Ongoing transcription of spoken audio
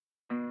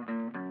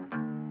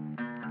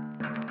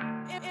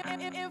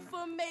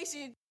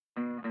Information.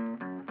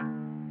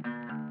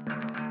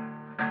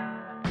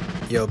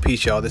 Yo,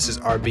 peace, y'all. This is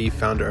RB,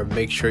 founder of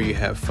Make Sure You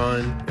Have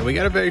Fun. And we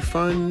got a very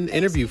fun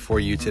interview for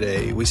you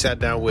today. We sat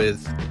down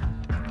with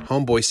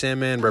Homeboy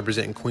Sandman,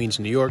 representing Queens,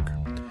 New York,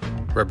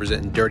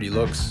 representing Dirty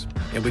Looks.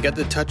 And we got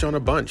to touch on a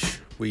bunch.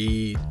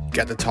 We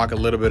got to talk a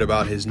little bit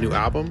about his new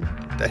album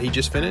that he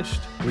just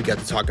finished. We got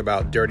to talk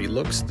about Dirty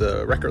Looks,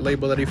 the record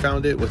label that he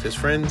founded with his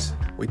friends.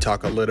 We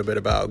talk a little bit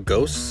about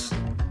ghosts,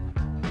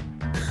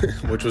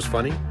 which was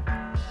funny.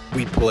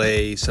 We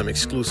play some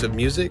exclusive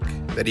music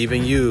that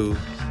even you,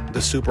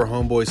 the super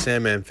Homeboy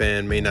Sandman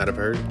fan, may not have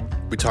heard.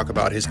 We talk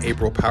about his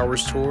April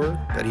Powers tour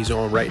that he's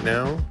on right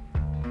now.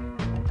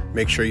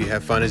 Make Sure You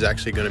Have Fun is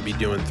actually going to be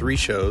doing 3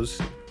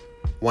 shows.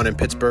 One in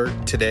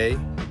Pittsburgh today,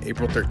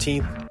 April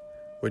 13th,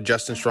 with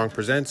Justin Strong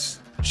Presents.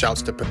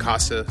 Shouts to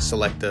Picasa,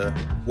 Selecta,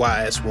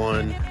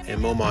 YS1,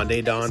 and Moma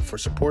Nadon for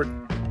support.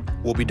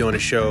 We'll be doing a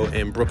show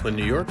in Brooklyn,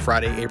 New York,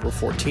 Friday, April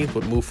 14th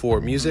with Move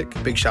Forward Music.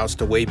 Big shouts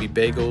to Wavy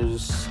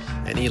Bagels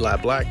and Eli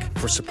Black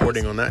for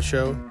supporting on that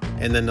show.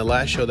 And then the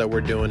last show that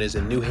we're doing is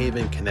in New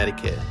Haven,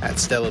 Connecticut at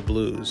Stella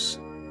Blues,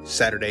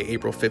 Saturday,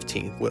 April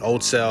 15th with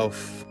Old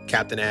Self,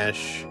 Captain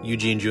Ash,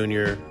 Eugene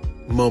Jr.,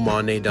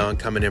 Moma Nadon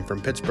coming in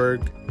from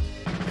Pittsburgh,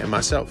 and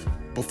myself.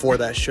 Before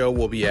that show,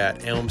 we'll be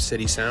at Elm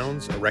City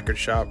Sounds, a record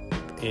shop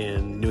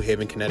in New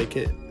Haven,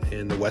 Connecticut,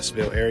 in the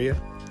Westville area.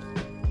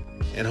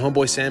 And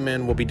Homeboy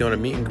Sandman will be doing a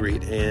meet and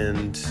greet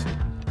and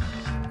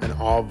an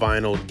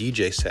all-vinyl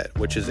DJ set,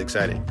 which is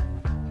exciting.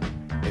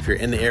 If you're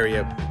in the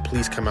area,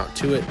 please come out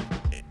to it.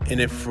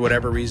 And if for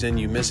whatever reason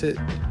you miss it,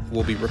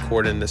 we'll be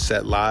recording the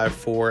set live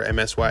for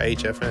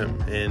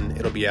MSYHFM, and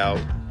it'll be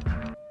out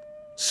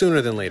sooner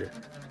than later.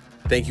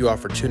 Thank you all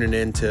for tuning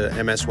in to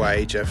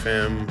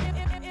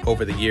MSYHFM.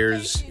 Over the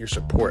years, your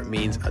support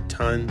means a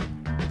ton.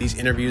 These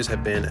interviews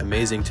have been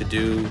amazing to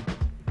do.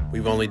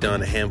 We've only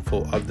done a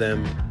handful of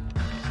them,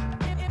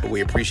 but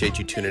we appreciate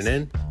you tuning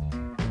in.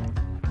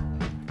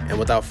 And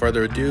without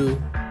further ado,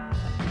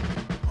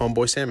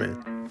 Homeboy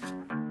Sandman.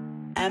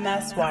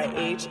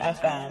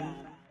 MSYHFM.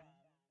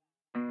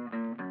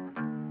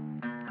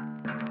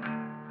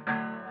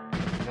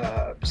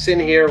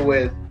 Sitting here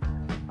with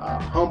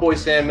Homeboy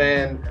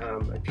Sandman.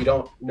 If you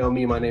don't know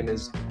me, my name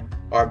is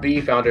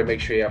RB, founder of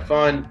Make Sure You Have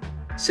Fun.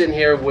 Sitting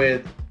here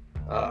with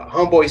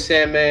Homeboy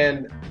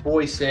Sandman,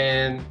 Boy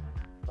Sand,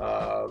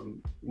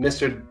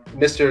 Mr.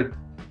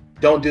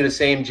 Don't Do the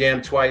Same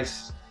Jam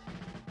Twice.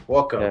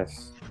 Welcome.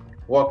 Yes.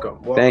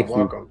 Welcome. Thank you.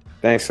 Welcome.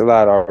 Thanks a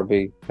lot,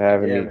 RB, for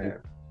having me. Man.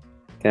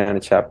 Down to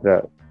chop it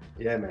up.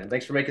 Yeah, man.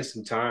 Thanks for making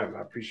some time.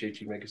 I appreciate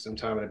you making some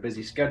time in a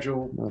busy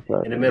schedule. No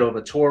problem. In the middle of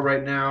a tour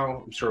right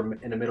now. I'm sure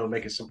in the middle of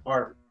making some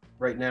art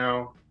right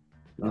now.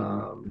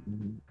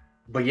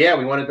 But yeah,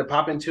 we wanted to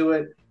pop into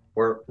it.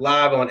 We're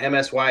live on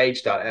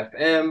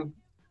MSYH.FM.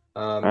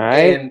 All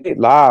right, and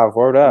live,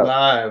 word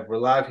up. We're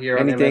live here.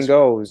 Anything on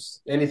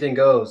goes. Anything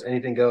goes.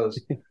 Anything goes.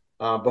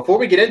 Before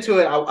we get into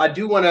it, I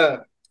do want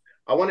to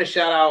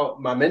shout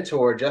out my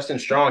mentor, Justin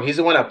Strong. He's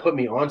the one that put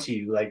me onto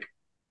you. Like,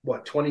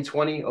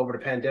 2020 over the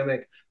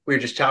pandemic. We were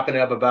just chopping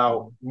it up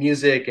about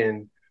music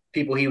and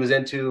people he was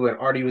into and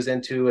art he was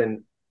into.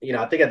 And,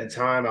 I think at the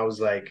time I was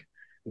like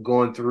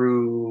going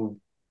through,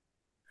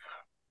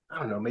 I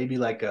don't know, maybe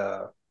like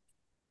an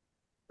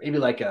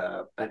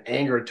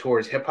anger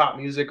towards hip hop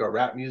music or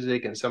rap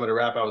music and some of the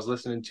rap I was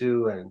listening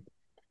to. And,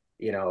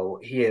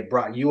 he had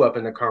brought you up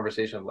in the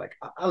conversation of like,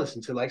 I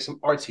listened to like some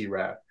artsy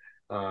rap.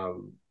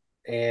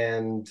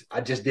 And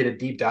I just did a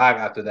deep dive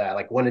after that,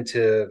 like went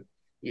into,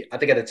 I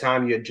think at the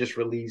time you had just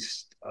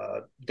released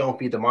Don't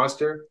Feed the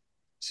Monster.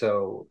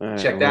 So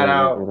check that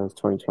out. That was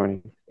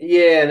 2020.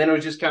 Yeah, and then it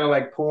was just kind of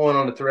like pulling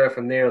on the thread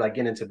from there, like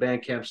getting into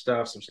Bandcamp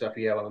stuff, some stuff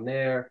he had on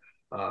there,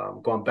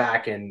 going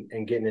back and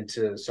getting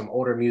into some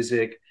older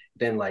music,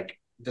 then like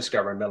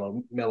discovering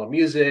mellow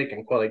music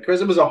and quality.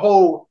 Because it was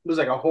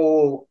like a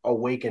whole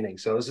awakening.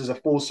 So this is a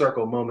full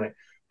circle moment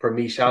for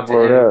me. Shout out to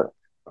him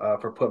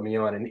for putting me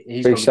on. And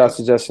he's big shouts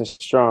to Justin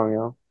Strong,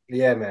 yo.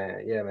 Yeah,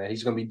 man.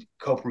 He's going to be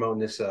co-promoting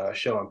this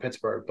show in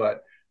Pittsburgh.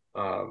 But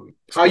how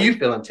are you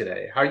feeling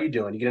today? How are you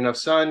doing? You get enough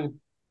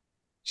sun?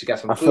 You got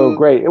some food? I feel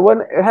great. It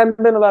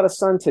hadn't been a lot of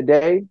sun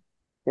today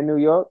in New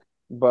York,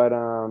 but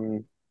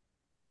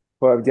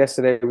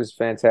yesterday was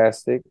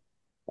fantastic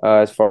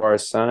as far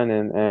as sun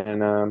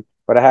and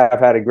but I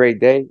have had a great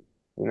day.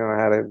 I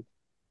had a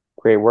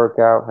great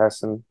workout, had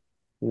some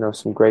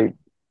some great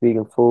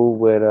vegan food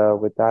with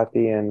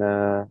Dati,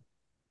 and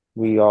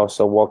we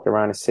also walked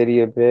around the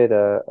city a bit.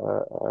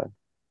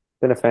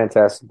 Been a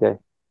fantastic day.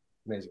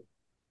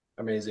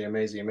 Amazing.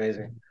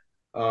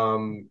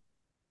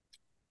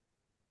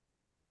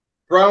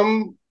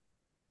 From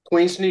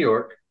Queens, New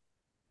York.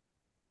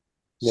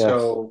 Yes.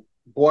 So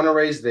born and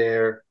raised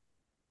there.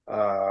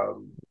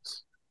 For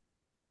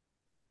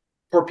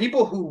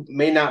people who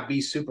may not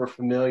be super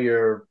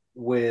familiar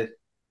with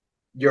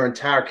your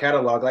entire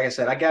catalog, like I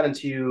said, I got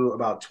into you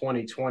about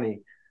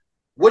 2020.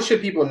 What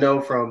should people know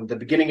from the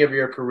beginning of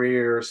your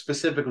career,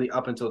 specifically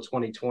up until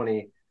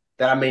 2020,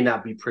 that I may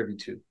not be privy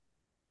to?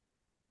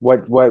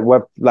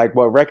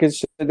 what records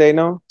should they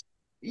know?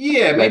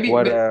 Yeah, Like maybe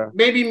what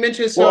maybe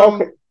mention well,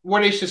 okay. some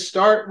where they should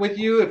start with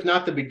you, if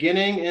not the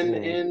beginning, Yeah.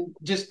 and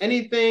just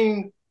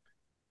anything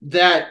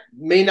that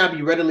may not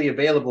be readily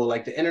available.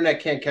 Like the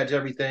internet can't catch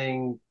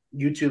everything,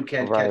 YouTube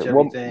can't catch Right.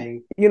 Well,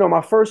 everything.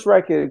 my first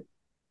record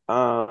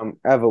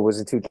ever was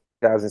in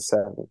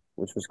 2007,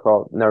 which was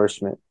called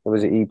Nourishment. It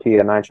was an EP,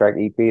 a 9-track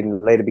EP,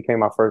 and later became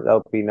my first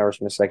LP,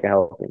 Nourishment Second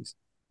Helpings,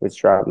 which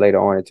dropped later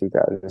on in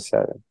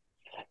 2007.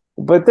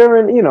 But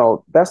during,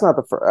 that's not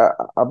the first.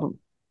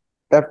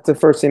 That's the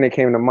first thing that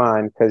came to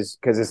mind because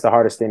it's the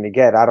hardest thing to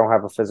get. I don't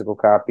have a physical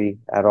copy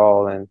at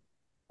all, and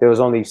there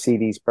was only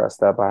CDs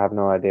pressed up. I have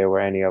no idea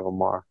where any of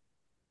them are.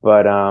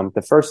 But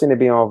the first thing to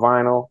be on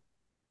vinyl,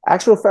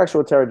 Actual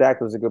Factual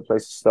Pterodactyl was a good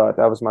place to start.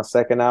 That was my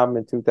second album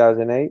in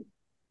 2008.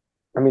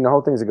 I mean, the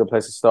whole thing's a good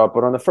place to start.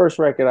 But on the first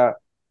record,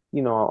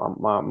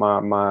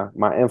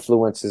 my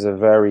influences are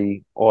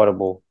very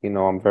audible.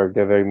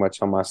 They're very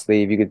much on my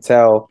sleeve. You could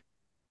tell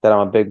that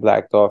I'm a big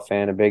Black Thought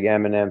fan, a big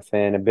Eminem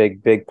fan, a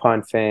big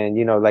Pun fan.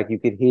 Like you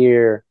could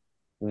hear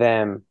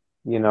them.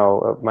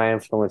 My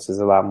influences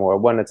a lot more. It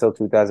wasn't until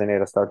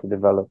 2008 I started to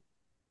develop,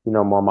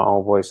 more my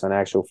own voice on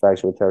Actual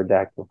Factual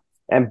Pterodactyl.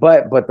 And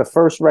but the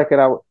first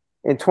record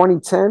in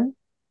 2010,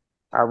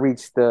 I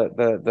reached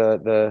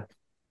the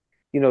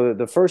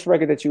first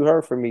record that you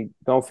heard from me,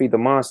 Don't Feed the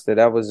Monster.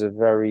 That was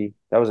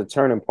a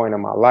turning point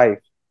in my life.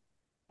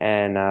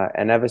 And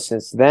ever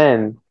since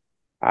then,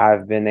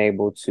 I've been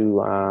able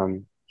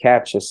to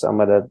capture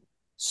some of the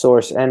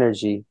source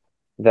energy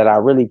that I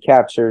really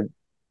captured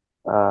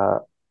uh,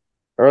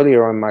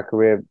 earlier in my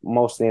career,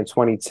 mostly in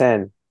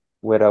 2010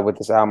 with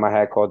this album I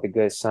had called The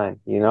Good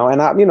Son. And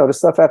the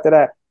stuff after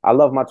that. I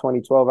love my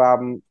 2012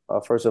 album,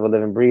 First of a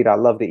Living Breed. I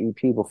love the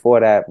EP before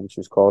that, which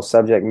was called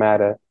Subject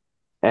Matter.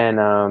 And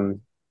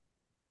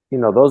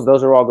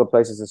those are all good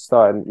places to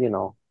start. And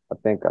I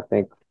think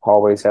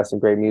Hallways has some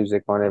great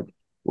music on it.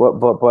 But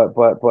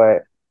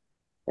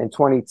in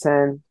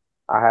 2010,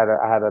 I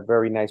had a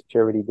very nice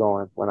purity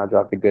going when I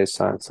dropped The Good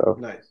Son. So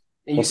Nice.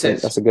 And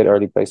that's a good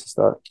early place to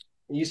start.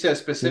 you said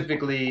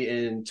specifically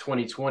in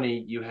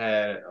 2020 you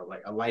had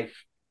like a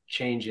life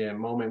changing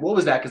moment. What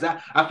was that? Because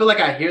I feel like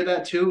I hear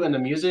that too in the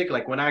music.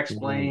 Like when I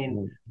explain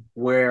Mm-hmm.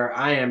 where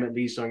I am at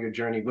least on your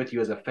journey with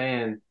you as a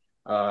fan,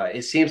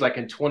 it seems like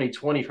in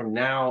 2020 from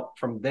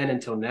then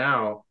until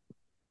now,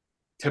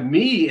 to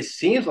me, it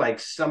seems like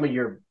some of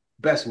your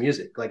best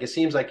music. Like it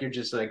seems like you're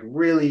just like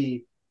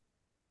really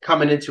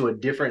coming into a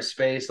different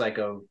space, like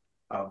of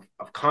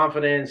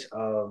confidence,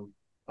 of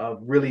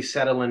really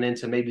settling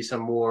into maybe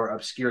some more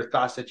obscure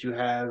thoughts that you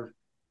have.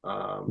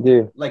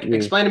 Yeah, Like yeah.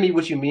 explain to me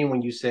what you mean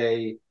when you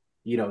say,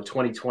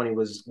 2020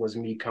 was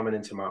me coming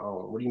into my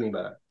own. What do you mean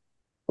by that?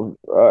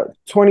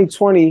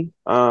 2020,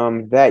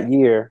 that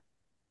year,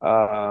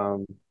 a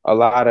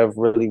lot of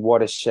really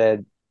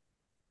watershed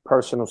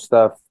personal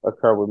stuff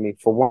occurred with me.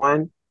 For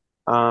one,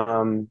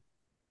 um,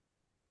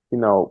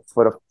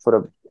 for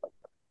the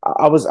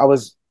I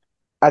was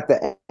at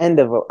the end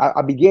of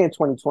I began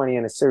 2020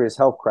 in a serious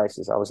health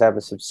crisis. I was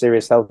having some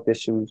serious health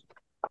issues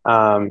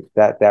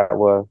that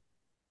were,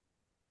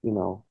 you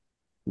know,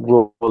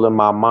 ruling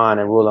my mind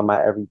and ruling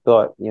my every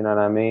thought. You know what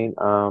I mean?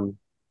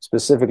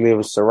 Specifically, it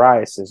was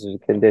psoriasis, is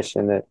a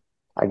condition that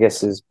I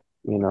guess is,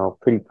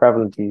 pretty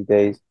prevalent these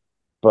days.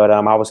 But I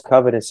was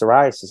covered in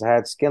psoriasis. I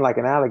had skin like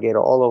an alligator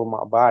all over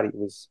my body. It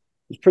was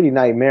pretty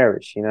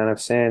nightmarish. You know what I'm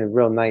saying? A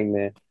real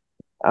nightmare.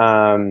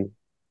 Um,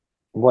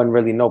 wasn't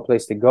really no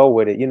place to go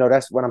with it.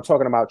 That's when I'm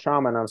talking about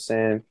trauma, and I'm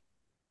saying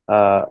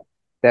uh,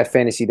 that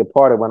fantasy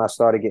departed when I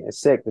started getting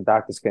sick. The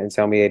doctors couldn't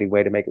tell me any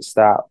way to make it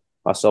stop.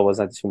 My soul was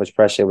under too much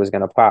pressure. It was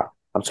going to pop.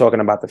 I'm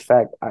talking about the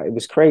fact it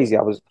was crazy.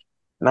 I was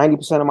 90%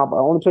 of the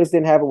only place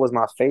didn't have it was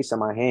my face and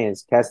my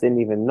hands. Cats didn't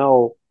even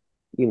know,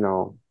 you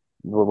know,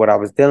 what I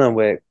was dealing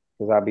with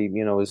because I'd be,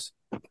 was,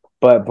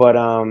 but, What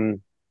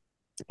and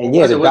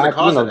yeah, was it? What was the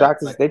cause of that?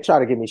 doctors, Like, they try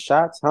to give me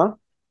shots, huh?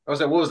 I was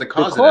like, what was the The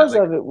cause of that? cause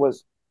Like, of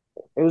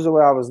it was the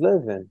way I was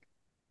living,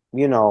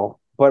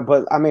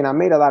 but I mean, I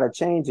made a lot of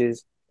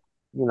changes.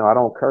 I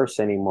don't curse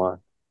anymore.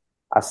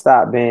 I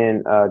stopped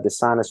being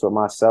dishonest with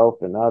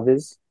myself and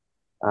others.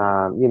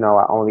 I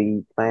only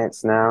eat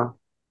plants now.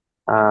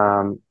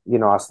 I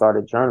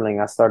started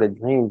journaling. I started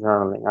dream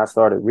journaling. I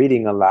started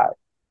reading a lot.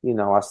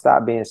 I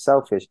stopped being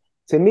selfish.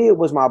 To me, it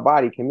was my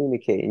body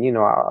communicating.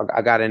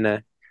 I got in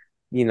a,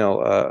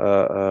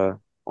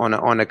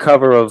 on the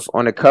cover of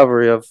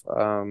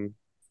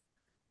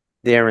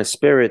There in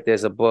Spirit,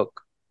 there's a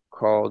book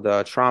called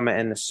Trauma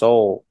and the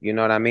Soul. You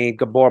know what I mean?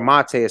 Gabor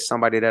Mate is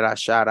somebody that I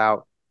shout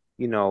out.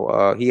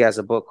 He has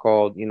a book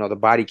called, The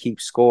Body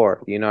Keeps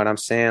Score. You know what I'm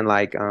saying?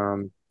 Like,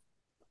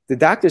 the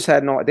doctors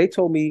they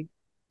told me,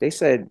 they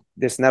said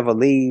this never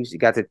leaves. You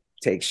got to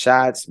take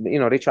shots.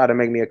 They try to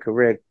make me a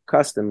career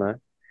customer.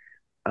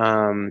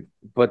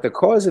 But the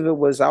cause of it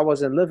was I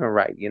wasn't living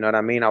right. You know what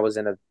I mean? I was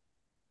in a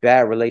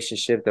bad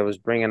relationship that was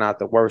bringing out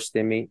the worst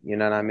in me. You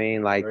know what I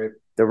mean? Like right,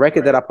 the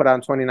record that right. I put out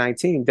in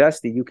 2019,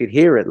 Dusty, you could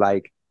hear it.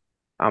 Like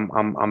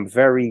I'm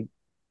very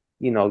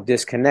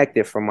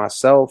disconnected from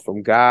myself,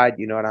 from God.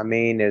 You know what I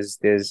mean?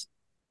 There's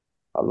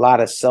a lot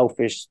of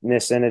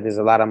selfishness in it. There's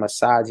a lot of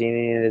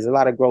misogyny in it. There's a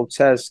lot of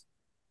grotesque,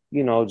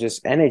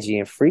 just energy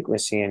and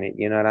frequency in it.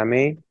 You know what I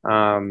mean?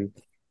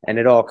 And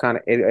it all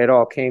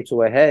came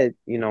to a head,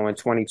 in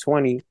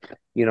 2020,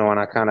 and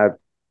I kind of,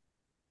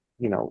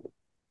 you know,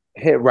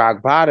 hit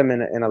rock bottom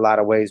in a lot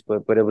of ways,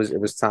 but it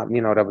was time,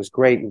 that was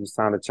great. It was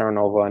time to turn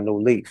over a new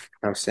leaf, you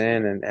know what I'm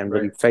saying, and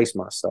really Right. face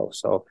myself.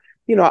 So,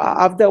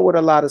 I've dealt with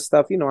a lot of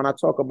stuff, and I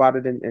talk about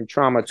it in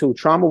Trauma too.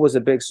 Trauma was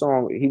a big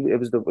song. It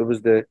was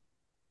the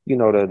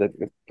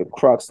the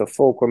crux, the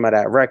fulcrum of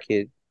that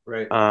record.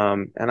 Right.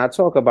 And I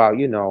talk about,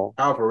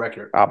 Powerful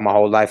record. my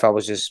whole life I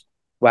was just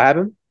what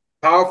happened?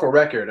 Powerful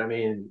record. I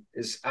mean,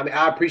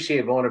 I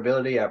appreciate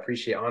vulnerability. I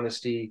appreciate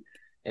honesty.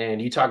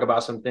 And you talk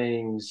about some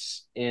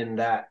things in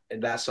that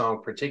song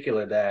in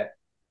particular that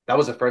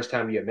was the first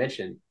time you had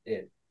mentioned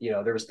it.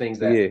 There was things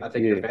that Yeah, I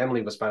think your yeah.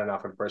 family was finding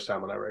out for the first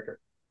time on that record.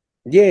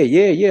 Yeah,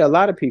 yeah, yeah. A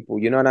lot of people,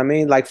 you know what I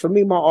mean? Like for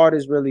me, my art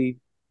is really,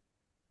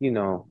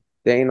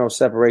 there ain't no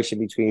separation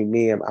between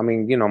me and I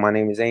mean, my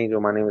name is Angel,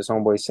 my name is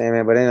Homeboy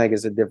Sandman, but then like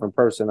it's a different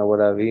person or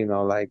whatever,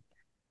 like,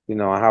 I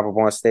hop up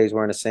on stage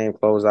wearing the same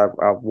clothes I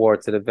wore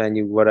to the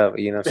venue, whatever,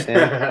 you know what I'm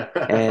saying?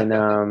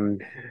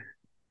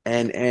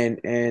 And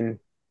and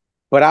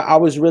but I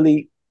was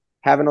really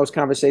having those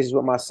conversations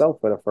with myself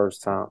for the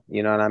first time,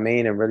 you know what I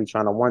mean? And really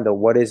trying to wonder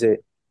what is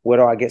it, where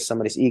do I get some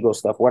of this ego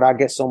stuff? Where do I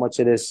get so much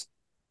of this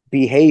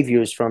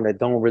behaviors from that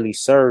don't really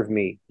serve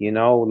me,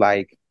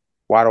 like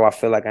why do I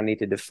feel like I need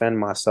to defend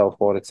myself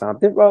all the time?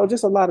 Well,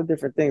 just a lot of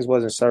different things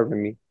wasn't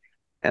serving me.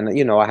 And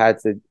I had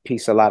to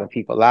piece a lot of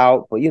people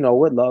out, but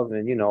with love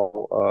and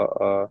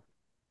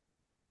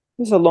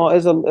it's a long,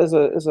 it's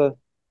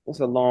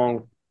a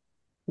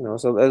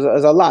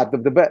lot.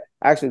 The best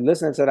actually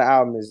listening to the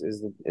album is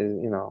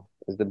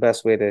the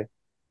best way to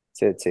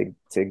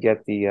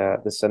get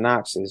the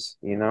synopsis,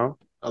 I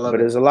love but it.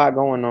 there's a lot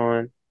going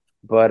on,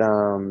 but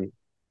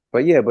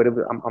yeah, but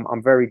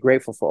I'm very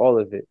grateful for all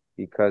of it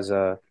because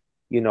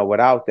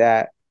without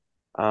that,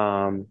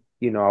 I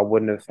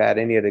wouldn't have had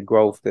any of the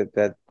growth that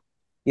the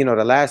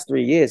last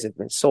 3 years have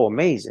been so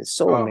amazing,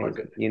 so Oh my amazing,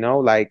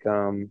 goodness. like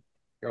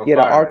You're on yeah,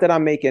 the art fire. that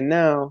I'm making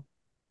now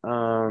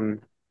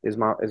is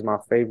my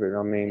favorite.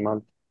 I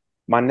mean,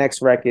 my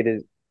next record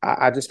is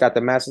I just got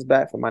the masters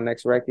back for my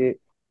next record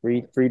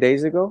three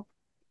days ago,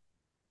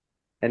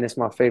 and it's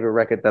my favorite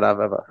record that I've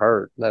ever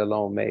heard, let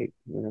alone made.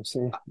 You know what I'm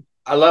saying?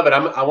 I love it.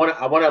 I want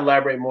to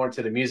elaborate more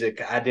into the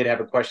music. I did have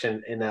a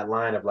question in that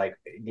line of like,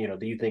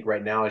 do you think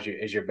right now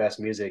is your best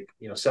music?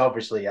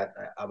 Selfishly,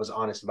 I was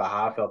honest about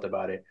how I felt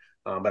about it,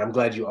 but I'm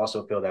glad you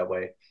also feel that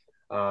way.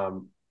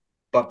 Um,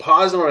 but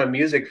pausing on a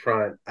music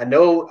front, I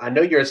know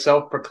you're a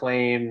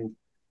self-proclaimed.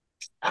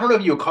 I don't know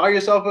if you would call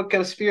yourself a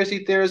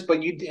conspiracy theorist,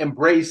 but you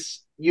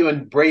embrace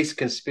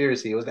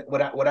conspiracy.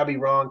 Would I be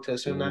wrong to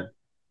assume that? Mhm.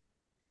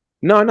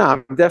 No, no,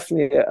 I'm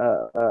definitely.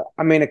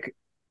 I mean,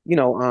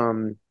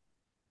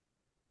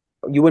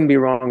 you wouldn't be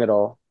wrong at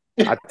all.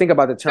 I think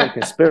about the term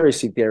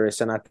conspiracy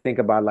theorist, and I think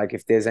about like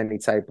if there's any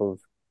type of,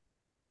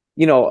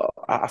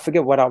 I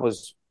forget what I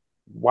was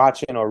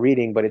watching or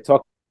reading, but it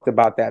talked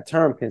about that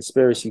term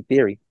conspiracy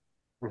theory,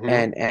 Mm-hmm.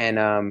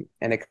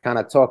 and it kind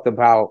of talked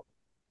about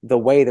the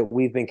way that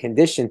we've been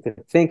conditioned to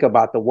think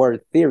about the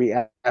word theory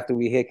after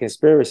we hear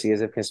conspiracy,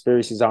 as if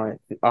conspiracies aren't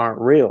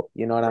real,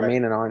 you know what I Right.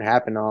 mean, and aren't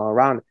happening all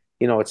around.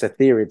 It's a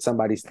theory, it's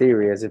somebody's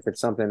theory, as if it's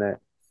something that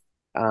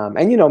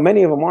and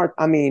many of them aren't.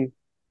 I mean,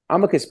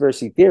 I'm a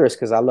conspiracy theorist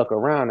because I look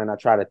around and I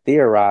try to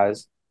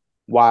theorize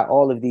why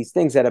all of these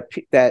things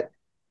that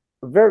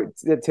very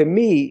to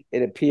me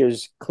it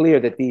appears clear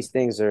that these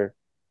things are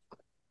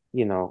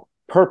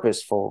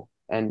purposeful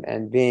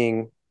and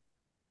being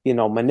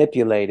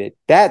manipulated.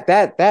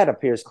 That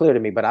appears clear to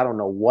me, but I don't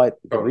know what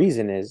the Totally.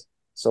 reason is.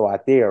 So I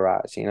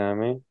theorize. You know what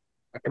I mean?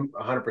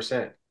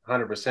 100%.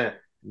 100%.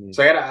 Yeah,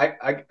 So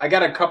I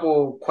got a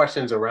couple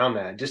questions around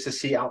that just to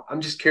see.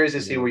 I'm just curious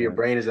to see yeah, where your yeah.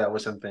 brain is at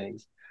with some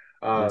things.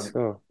 Let's Um,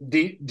 go.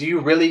 do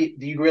you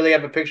really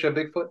have a picture of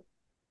Bigfoot?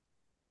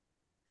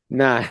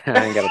 Nah,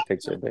 I ain't got a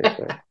picture of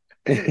Bigfoot.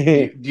 do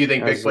you, do you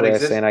think That's just Bigfoot way of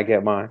exists? saying I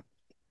get mine.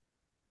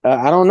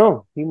 I don't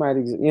know. He might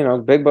exist.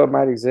 Big Bud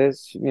might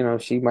exist. She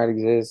might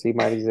exist. He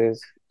might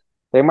exist.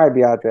 They might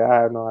be out there.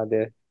 I have no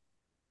idea.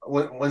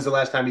 When's the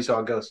last time you saw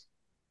a ghost?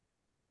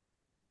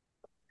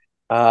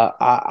 Uh,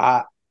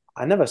 I,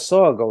 I, I never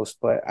saw a ghost,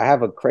 but I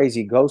have a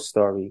crazy ghost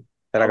story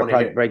that I I could want to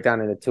probably hear. break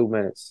down into 2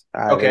 minutes.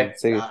 Okay,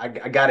 See, I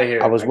gotta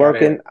hear I it. was I gotta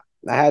hear working. it.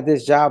 I had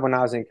this job when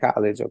I was in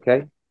college,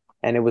 okay?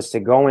 And it was to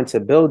go into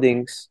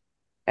buildings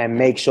and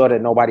make sure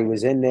that nobody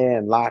was in there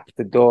and lock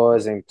the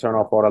doors and turn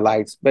off all the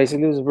lights.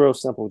 Basically, it was a real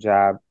simple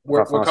job. If I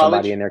What found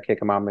somebody in college? there, kick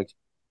them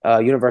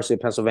out. University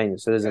of Pennsylvania.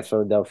 So this is in Got you.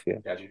 Philadelphia.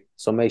 Got you.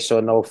 So make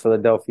sure no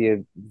Philadelphia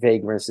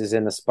vagrants is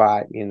in the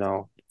spot.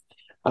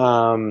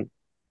 Um,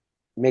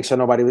 Make sure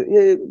nobody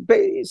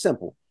was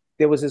simple.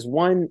 There was this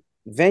one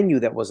venue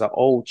that was an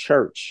old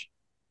church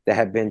that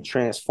had been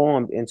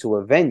transformed into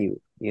a venue,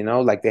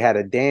 like they had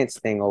a dance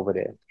thing over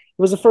there.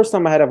 It was the first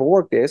time I had ever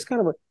worked there. It's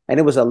kind of and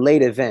it was a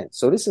late event.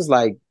 So this is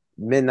like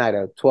midnight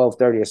or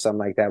 12:30 or something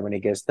like that when it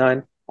gets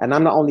done. And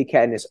I'm the only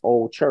cat in this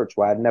old church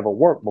where I'd never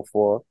worked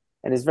before.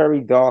 And it's very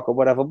dark or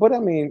whatever. But I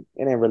mean,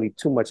 it ain't really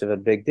too much of a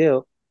big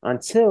deal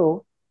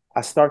until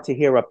I start to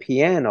hear a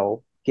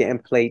piano getting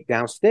played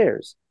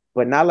downstairs.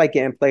 But not like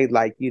getting played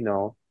like,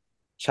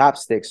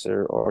 chopsticks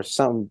or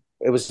something.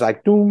 It was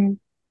like doom,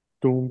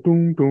 doom,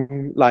 doom,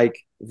 doom, like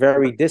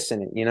very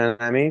dissonant. You know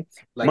what I mean?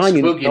 Like Mind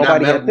you, spooky,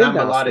 nobody had been not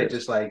melodic,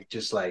 downstairs.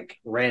 just like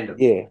random.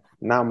 Yeah,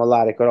 not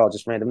melodic at all,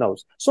 just random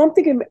notes. So I'm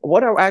thinking,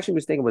 what I actually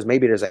was thinking was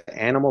maybe there's an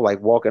animal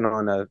like walking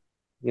on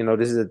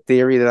this is a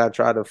theory that I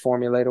tried to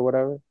formulate or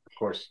whatever. Of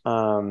course.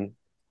 Um,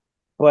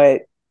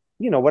 but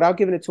without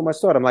giving it too much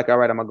thought, I'm like, all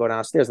right, I'm gonna go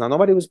downstairs. Now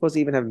nobody was supposed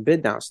to even have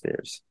been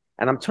downstairs.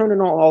 And I'm turning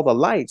on all the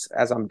lights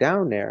as I'm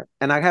down there.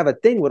 And I have a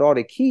thing with all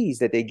the keys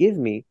that they give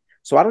me.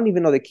 So I don't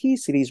even know the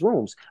keys to these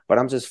rooms, but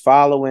I'm just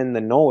following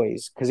the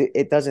noise because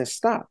it doesn't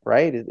stop,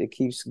 right? It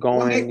keeps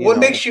going, What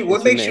makes you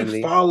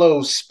intermittently.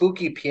 follow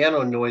spooky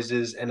piano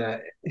noises and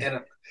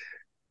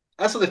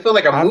that's what they feel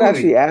like a I've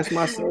actually movie. asked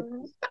myself,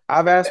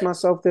 I've asked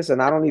myself this,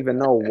 and I don't even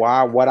know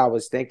what I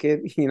was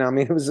thinking. What I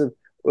mean?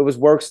 It was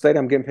work study.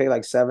 I'm getting paid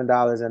like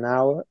 $7 an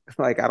hour.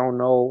 Like I don't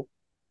know,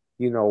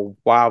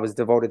 why I was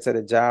devoted to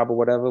the job or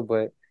whatever,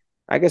 but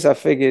I guess I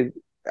figured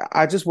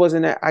I just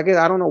wasn't that, I guess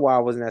I don't know why I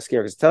wasn't that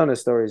scared because telling the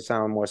story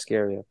sounded more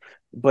scarier.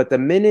 But the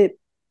minute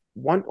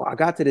I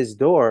got to this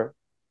door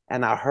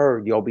and I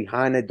heard,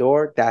 behind the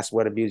door, that's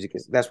where the music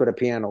is. That's where the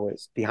piano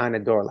is, behind the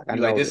door. Like I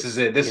You like know this is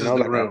this, it. This is the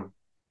like room.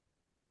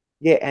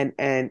 yeah,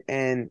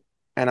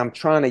 and I'm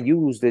trying to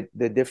use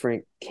the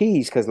different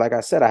keys because, like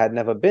I said, I had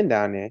never been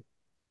down there,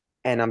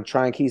 and I'm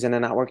trying keys and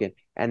they're not working.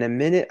 And the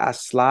minute I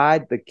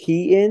slide the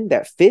key in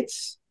that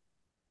fits,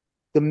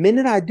 the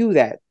minute I do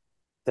that,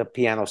 the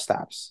piano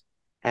stops.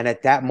 And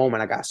at that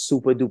moment, I got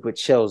super duper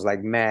chills,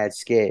 like mad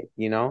scared,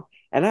 And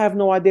I have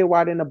no idea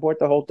why I didn't abort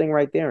the whole thing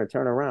right there and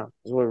turn around.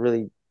 That's what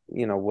really,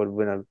 would have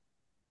been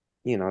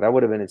that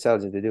would have been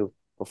intelligent to do.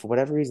 But for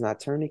whatever reason, I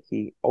turned the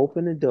key,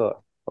 open the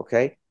door,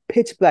 okay?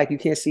 Pitch black, you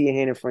can't see your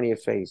hand in front of your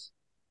face.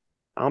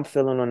 I'm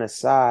feeling on the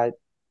side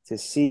to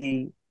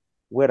see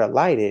where the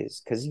light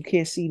is because you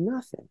can't see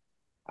nothing.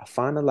 I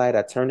find the light,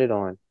 I turn it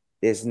on.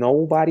 There's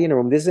nobody in the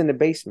room. This is in the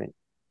basement.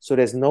 So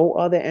there's no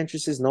other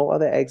entrances, no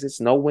other exits,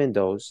 no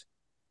windows.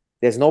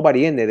 There's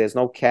nobody in there. There's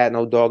no cat,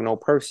 no dog, no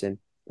person.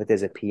 But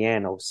there's a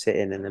piano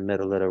sitting in the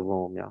middle of the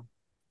room, y'all.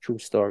 True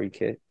story,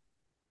 kid.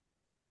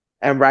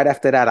 And right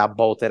after that, I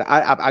bolted.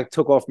 I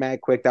took off mad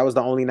quick. That was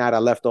the only night I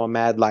left on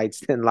mad lights,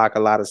 didn't lock a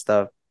lot of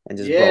stuff, and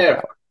just broke Yeah,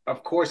 out.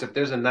 of course. If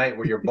there's a night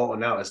where you're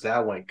bolting out, it's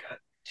that one. God,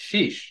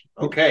 sheesh.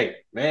 Okay,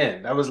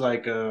 man, that was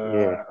like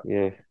Yeah,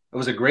 yeah, it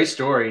was a great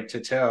story to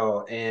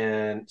tell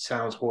and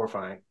sounds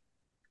horrifying.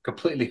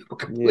 Completely, yeah,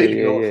 completely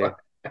yeah, yeah. horrifying.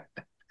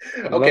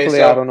 Okay,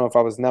 Luckily, I so don't know if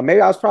I was now. Maybe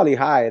I was probably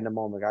high in the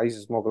moment. I used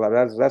to smoke a lot.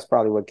 That's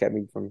probably what kept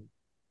me from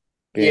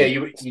yeah, being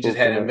you just spooked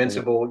had in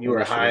invincible. You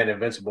were high initially. and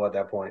invincible at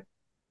that point.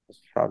 It's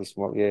probably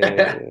smoke. Yeah,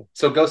 yeah, yeah.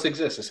 So ghosts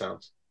exist. It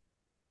sounds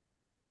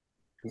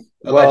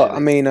Well, I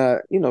allegedly.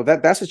 mean,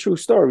 that's a true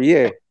story.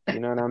 Yeah, you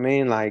know what I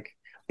mean. Like,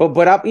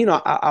 but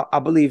I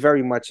believe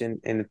very much in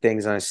the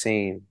things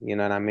unseen. You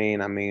know what I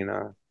mean.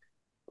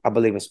 I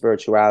believe in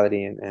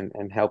spirituality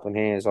and helping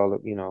hands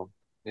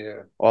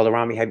Yeah. all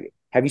around me.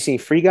 Have you seen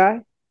Free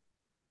Guy?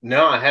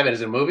 No, I haven't.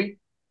 Is it a movie?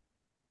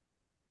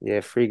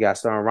 Yeah, Free Guy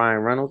starring Ryan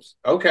Reynolds.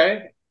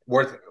 Okay,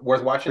 worth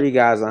watching. Free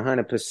Guy's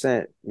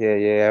 100%. Yeah,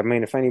 yeah. I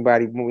mean, if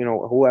anybody,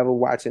 whoever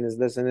watching is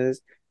listening to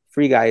this,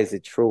 Free Guy is the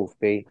truth,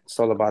 babe. It's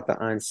all about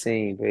the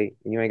unseen, babe.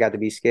 And you ain't got to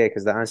be scared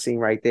because the unseen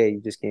right there, you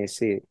just can't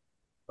see it.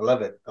 I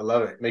love it. I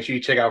love it. Make sure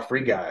you check out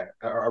Free Yeah,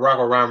 Guy. I rock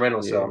with Ryan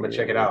Reynolds, so yeah, I'm gonna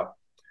check it yeah,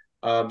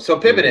 out. So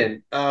yeah.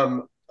 pivoting,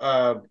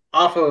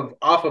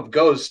 off of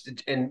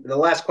Ghost, and the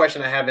last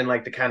question I have in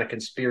like the kind of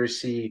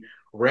conspiracy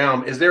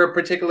realm, is there a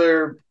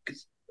particular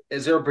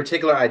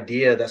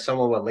idea that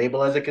someone would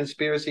label as a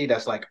conspiracy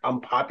that's like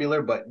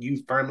unpopular, but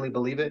you firmly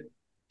believe it?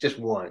 Just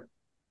one.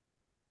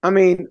 I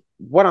mean,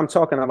 what I'm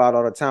talking about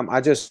all the time.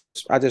 I just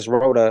I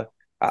wrote an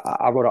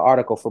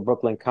article for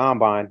Brooklyn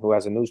Combine, who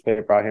has a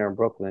newspaper out here in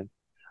Brooklyn.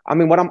 I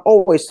mean, what I'm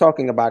always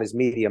talking about is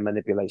media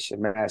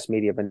manipulation, mass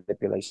media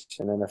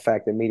manipulation, and the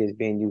fact that media is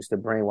being used to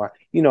brainwash.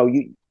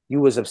 You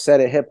was upset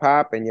at hip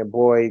hop, and your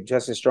boy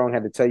Justin Strong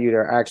had to tell you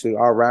there actually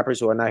are rappers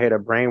who are not here to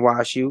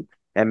brainwash you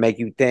and make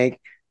you think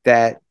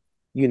that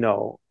you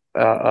know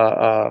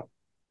the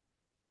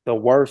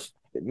worst,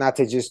 not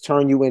to just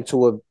turn you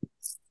into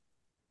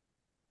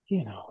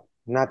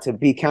not to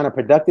be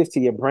counterproductive to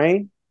your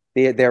brain.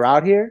 They're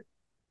out here.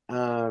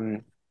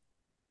 Um,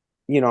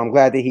 I'm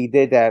glad that he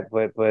did that,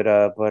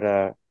 but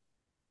I,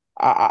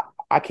 I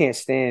I can't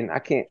stand I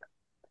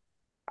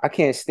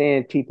can't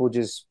stand people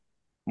just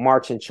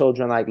marching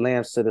children like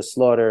lambs to the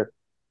slaughter,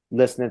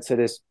 listening to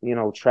this,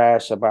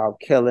 trash about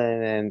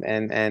killing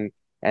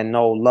and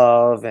no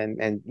love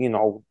and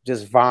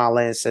just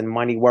violence and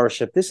money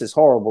worship. This is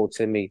horrible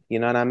to me. You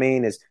know what I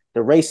mean? It's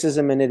the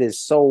racism in it is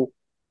so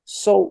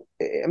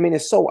I mean,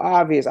 it's so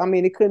obvious. I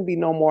mean, it couldn't be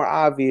no more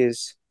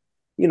obvious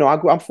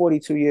I'm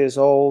 42 years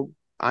old.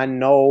 I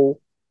know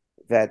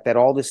that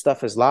all this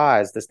stuff is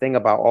lies. This thing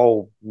about,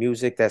 oh,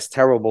 music that's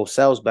terrible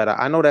sells better.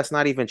 I know that's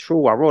not even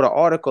true. I wrote an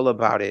article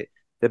about it.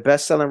 The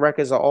best-selling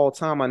records of all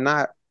time are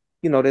not,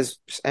 there's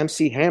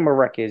MC Hammer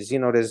records,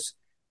 there's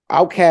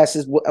Outkast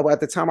is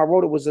at the time I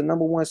wrote it was the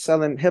number one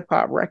selling hip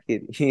hop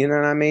record. You know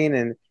what I mean?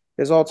 And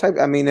there's all types.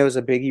 I mean, there was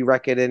a Biggie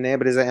record in there,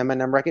 but there's an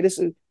Eminem record.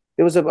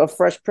 There was a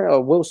Fresh Prince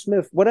or Will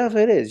Smith, whatever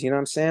it is. You know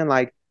what I'm saying?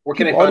 Like Where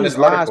can they people, all find this these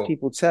lies article?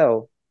 people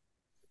tell.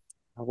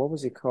 What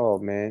was it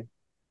called, man?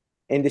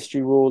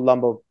 Industry rule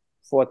number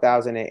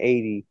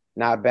 4080.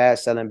 Not bad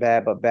selling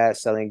bad, but bad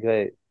selling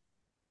good.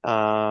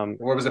 Where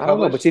was it I don't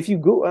know, but published? if you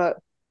go,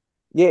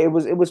 yeah, it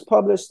was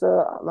published.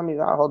 Let me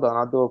hold on.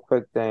 I'll do a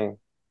quick thing.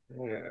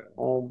 Yeah.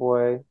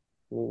 Homeboy,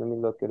 let me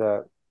look it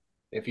up.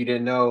 If you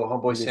didn't know,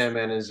 Homeboy Industry.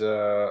 Sandman is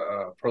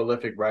a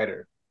prolific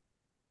writer.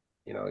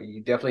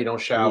 You definitely don't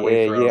shy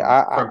away Yeah,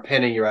 yeah. from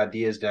penning your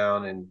ideas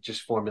down and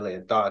just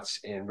formulating thoughts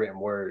in written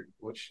word,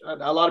 which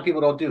a lot of people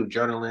don't do.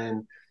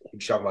 Journaling, you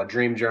talk about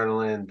dream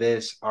journaling,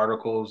 this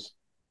articles.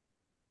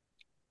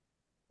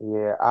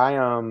 Yeah,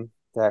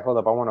 Dad, hold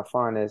up. I want to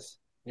find this.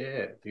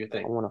 Yeah, do your I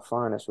thing. want to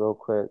find this real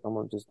quick. I'm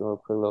gonna just do a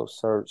quick little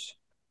search.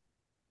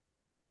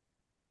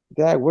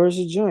 Dad, where's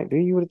the joint? Do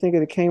you would think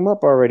it came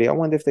up already? I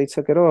wonder if they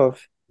took it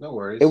off. No It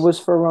worries. was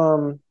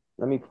for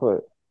let me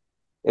put.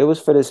 It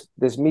was for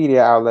this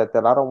media outlet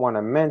that I don't want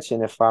to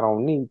mention if I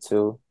don't need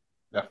to.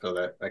 I feel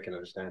that. I can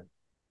understand.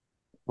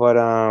 But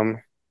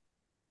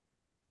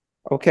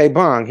okay,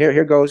 bong.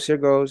 Here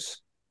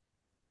goes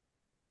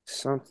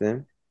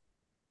something.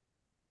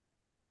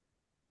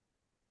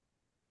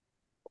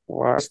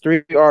 Wow, it's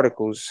three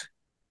articles.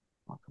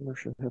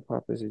 Commercial hip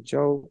hop is a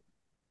joke.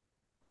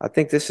 I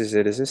think this is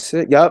it. Is this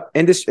it? Yep.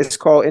 It's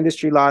called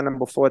Industry Law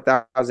number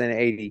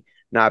 4080.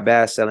 Not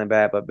bad selling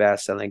bad, but bad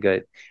selling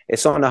good.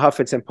 It's on the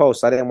Huffington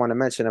Post. I didn't want to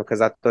mention them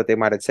because I thought they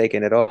might have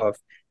taken it off.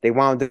 They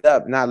wound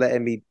up not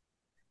letting me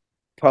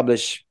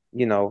publish,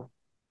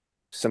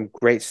 some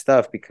great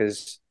stuff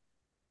because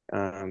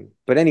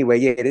but anyway,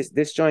 yeah,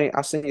 this joint,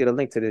 I'll send you the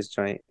link to this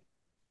joint.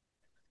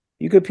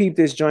 You could peep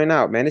this joint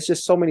out, man. It's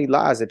just so many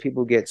lies that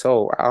people get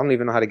told. I don't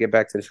even know how to get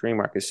back to the screen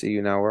where I can see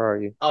you now. Where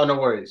are you? Oh, no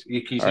worries. Can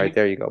you All see right, me?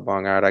 there you go,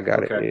 Bong. All right, I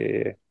got it. Okay. Yeah,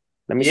 yeah, yeah.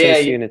 Let me send Yeah,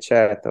 this to you in the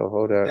chat though.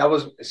 Hold up. that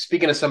was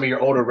speaking of some of your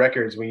older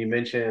records when you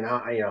mentioned,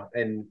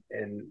 and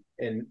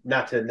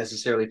not to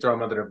necessarily throw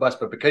them under the bus,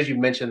 but because you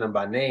mentioned them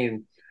by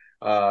name,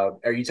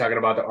 are you talking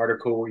about the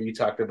article where you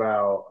talked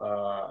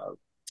about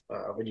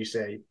what you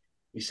say?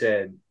 You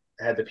said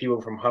had the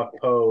people from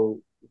HuffPo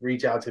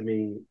reach out to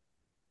me.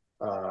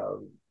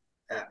 Um,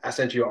 I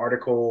sent you an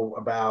article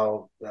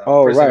about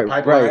Oh, prison right,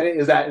 pipeline. right.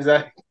 Is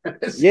that?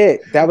 Yeah,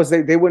 that was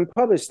they wouldn't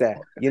publish that.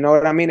 You know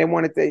what I mean? They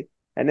wanted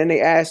and then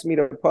they asked me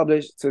to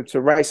publish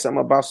to write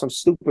something about some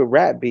stupid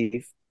rap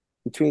beef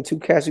between two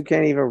cats who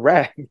can't even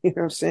rap. You know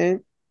what I'm saying?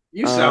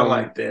 You sound Um,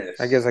 like I this.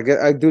 guess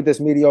I do this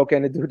mediocre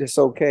and I do this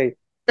okay.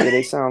 Yeah,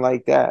 they sound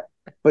like that.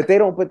 But they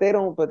don't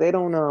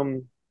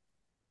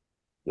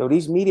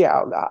these media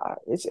out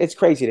it's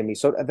crazy to me.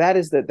 So that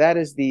is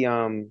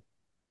the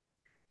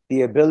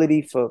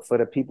ability for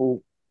the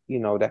people,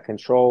 that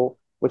control,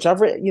 which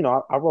I've read,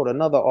 I wrote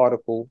another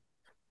article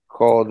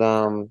called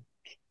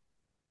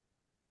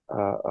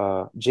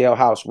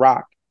Jailhouse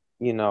Rock,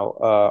 you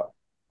know,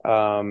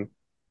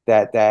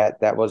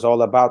 that was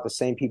all about the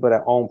same people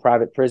that own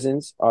private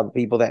prisons are the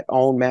people that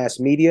own mass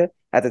media.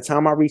 At the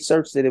time I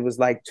researched it, it was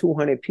like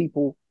 200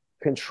 people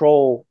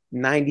control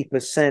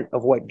 90%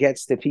 of what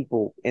gets to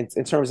people in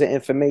terms of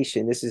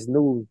information. This is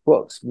news,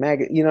 books,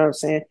 you know what I'm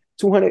saying?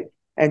 200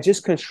 and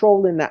just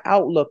controlling the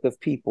outlook of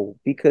people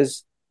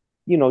because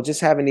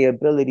just having the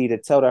ability to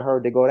tell the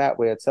herd to go that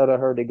way or tell the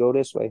herd to go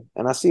this way.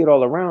 And I see it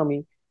all around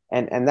me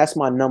and that's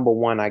my number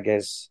one, I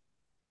guess.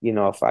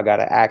 If I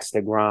got an axe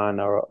to grind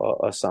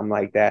or something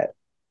like that,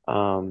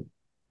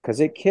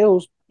 because it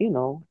kills,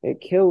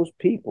 it kills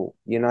people.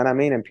 You know what I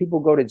mean? And people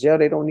go to jail.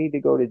 They don't need to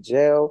go to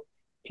jail.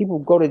 People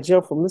go to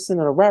jail from listening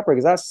to rap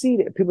records. I see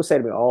that people say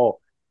to me, "Oh,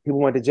 people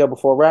went to jail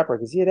before rap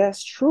records." Yeah,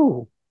 that's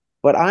true.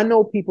 But I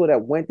know people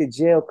that went to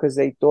jail because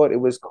they thought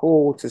it was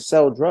cool to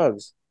sell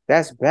drugs.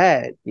 That's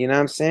bad. You know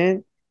what I'm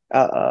saying?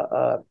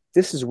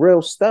 This is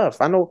real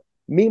stuff. I know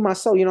me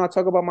myself. I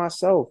talk about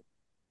myself.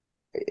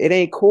 It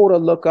ain't cool to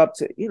look up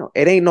to,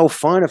 it ain't no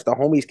fun if the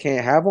homies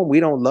can't have them.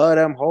 We don't love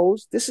them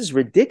hoes. This is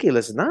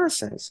ridiculous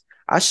nonsense.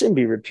 I shouldn't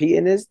be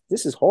repeating this.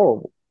 This is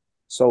horrible.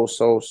 So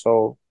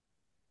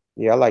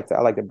yeah, I like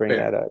to bring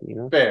Fair, that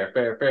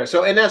up, fair.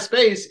 So in that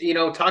space,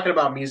 talking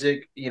about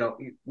music,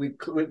 we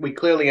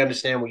clearly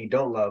understand what you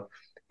don't love.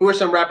 Who are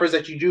some rappers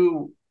that you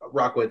do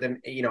rock with, and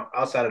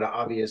outside of the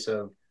obvious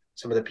of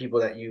some of the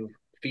people that you've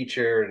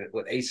featured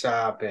with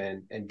Aesop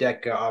and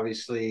Decca,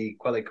 obviously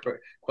Quelle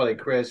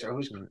Chris, or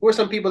who are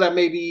some people that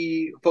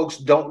maybe folks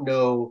don't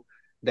know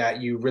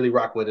that you really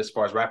rock with as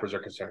far as rappers are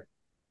concerned?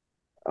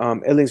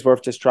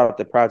 Illingsworth just dropped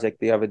a project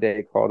the other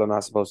day called I'm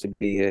Not Supposed to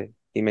Be Here.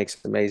 He makes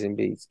amazing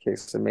beats,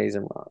 kicks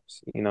amazing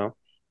rhymes. He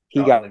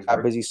Oh, got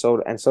Illingsworth. busy, so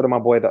did my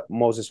boy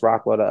Moses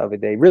Rockwell the other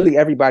day. Really,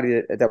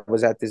 everybody that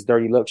was at this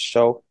Dirty Look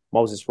show,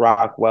 Moses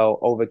Rockwell,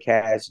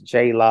 Overcast,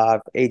 J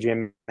Live,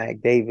 Adrian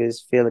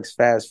McDavis, Felix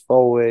Fast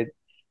Forward.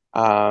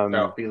 Ciao,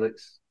 Um,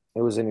 Felix.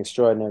 it was an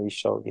extraordinary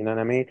show. You know what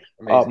I mean?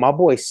 Amazing. My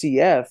boy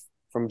CF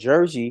from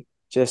Jersey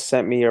just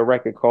sent me a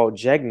record called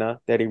Jegna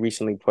that he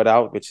recently put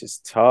out, which is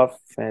tough,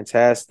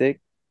 fantastic.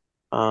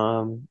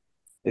 Um,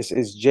 it's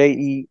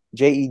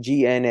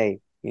Jegna,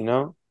 you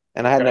know,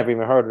 and I had Okay. never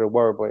even heard of the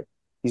word, but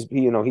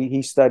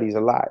he studies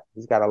a lot.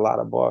 He's got a lot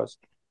of bars.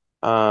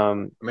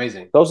 Um,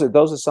 Amazing. those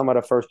are some of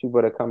the first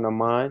people that come to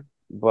mind.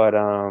 But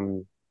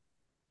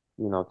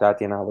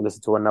Dottie and I would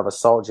listen to another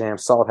Salt jam.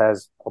 Salt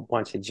has a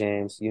bunch of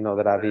jams,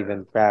 that I've Man,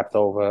 even rapped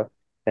over.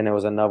 And there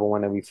was another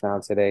one that we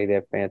found today.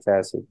 They're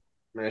fantastic.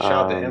 man,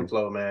 shout out to Um,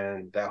 Inflow,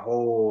 man. That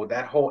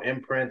whole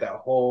imprint, that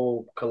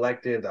whole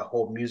collective, that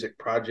whole music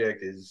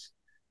project is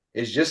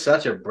just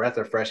such a breath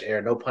of fresh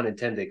air. No pun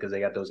intended, because they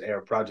got those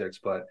air projects.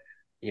 But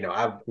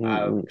I've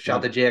mm,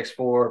 shout mm. to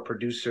JX4,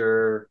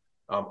 producer,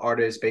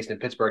 artist based in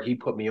Pittsburgh. He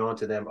put me on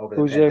to them over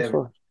the Who's pandemic.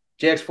 JX4?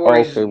 JX4, Oh,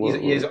 he's okay, he's,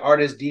 he's an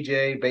artist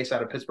DJ based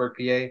out of Pittsburgh,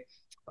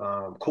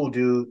 PA. Cool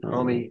dude,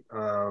 well. homie.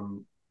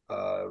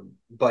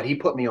 But he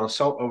put me on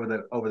Salt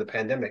over the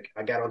pandemic.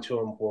 I got onto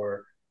him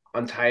for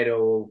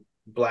Untitled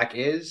Black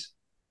Is,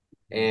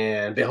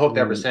 and been hooked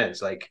ever Mm,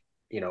 since. Like,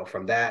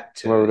 from that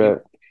to where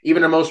that?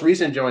 even the most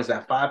recent joints,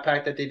 that 5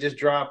 pack that they just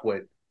dropped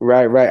with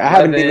Right. I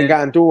haven't even 11,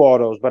 gotten through all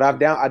those, but I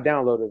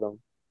downloaded them.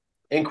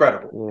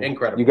 incredible, Yeah. You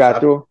incredible. So got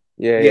through?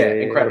 yeah, Yeah.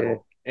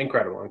 incredible,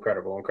 incredible,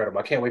 incredible, incredible.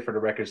 I can't wait for the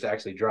records to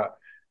actually drop.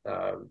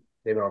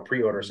 They've been on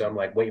pre-order, so I'm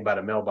like waiting by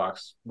the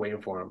mailbox,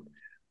 waiting for them.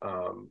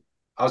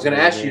 I was gonna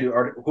Yeah, ask man. you,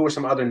 who are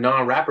some other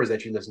non-rappers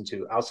that you listen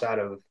to outside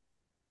of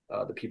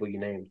the people you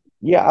named?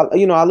 Yeah,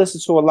 I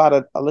listen to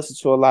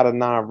a lot of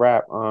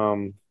non-rap.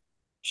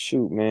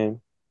 Shoot,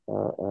 man. Uh,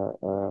 uh,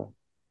 uh.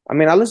 I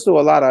mean, I listen to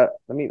a lot of.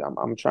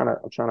 I'm trying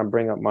to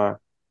bring up my.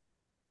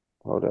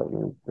 Hold up,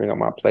 man. Bring up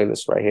my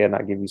playlist right here, and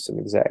I'll give you some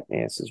exact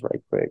answers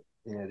right quick.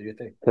 Yeah, do you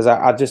think Because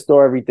I just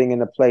throw everything in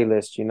the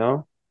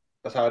playlist.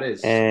 that's how it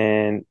is?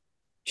 And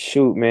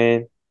shoot,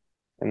 man.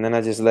 And then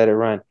I just let it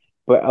run.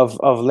 But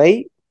of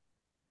late,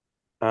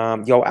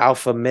 yo,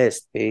 Alpha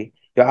Mist, B.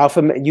 Yo,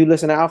 you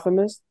listen to Alpha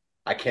Mist?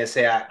 I can't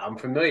say I'm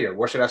familiar.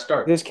 Where should I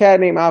start? This cat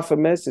named Alpha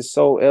Mist is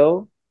so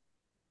ill.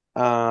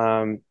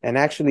 And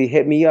actually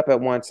hit me up at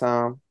one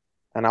time,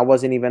 and I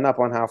wasn't even up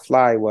on how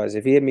fly he was.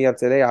 If he hit me up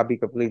today, I'll be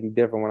completely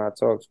different when I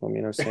talk to him.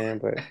 You know what I'm saying?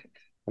 But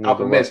I need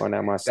Alpha to work Mist. on that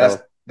That's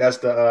myself. that's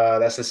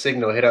the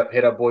signal. Hit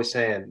up, boy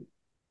Sand.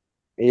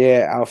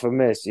 Yeah, Alpha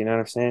Mist. You know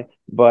what I'm saying?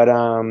 But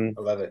I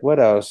love it. what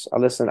else?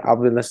 I've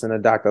been listening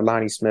to Dr.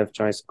 Lonnie Smith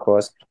joints, of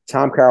course.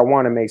 Tom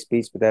Caruana makes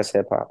beats, but that's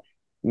hip hop.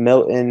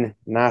 Milton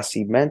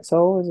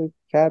Nascimento is a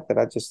cat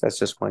that's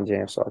just one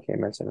jam, so I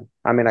can't mention him.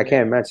 I mean, I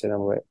can't Yeah. mention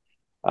him, but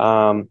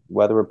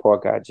Weather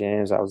Report got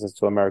jams. I was listening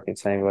to American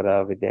Tango the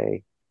other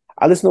day.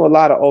 I listen to a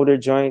lot of older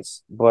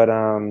joints, but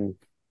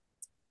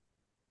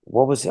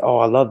what was it? Oh,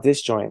 I love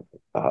this joint.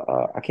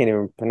 I can't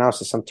even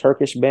pronounce it. Some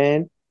Turkish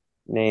band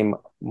named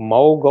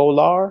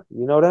Mogolar.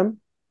 You know them?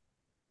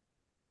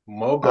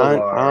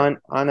 Mogolar.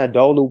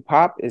 Anadolu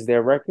Pop is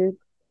their record.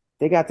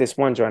 They got this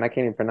one joint. I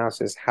can't even pronounce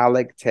this.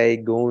 Halek Te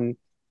Gun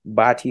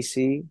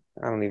Batisi.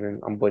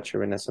 I'm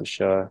butchering this, I'm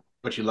sure.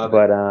 But you love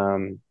it.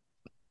 But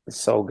it's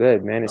so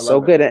good, man. I It's so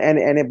love it. good.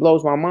 And it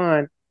blows my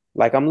mind.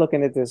 Like I'm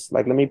looking at this,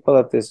 like let me pull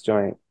up this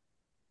joint.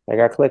 Like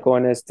I click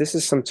on this. This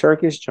is some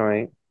Turkish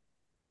joint.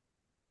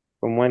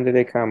 From when did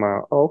it come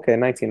out? Oh, okay,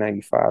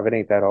 1995. It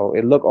ain't that old.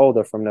 It looked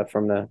older from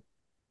the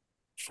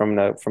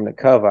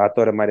cover. I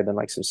thought it might have been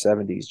like some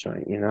 70s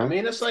joint, you I know?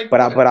 mean, it's like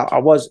But I what, but I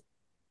was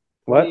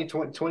what?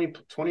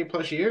 20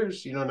 plus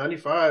years,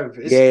 95.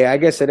 Yeah, I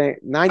guess it ain't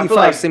I feel 95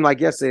 like seemed like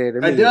yesterday to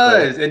it me, but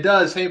does. It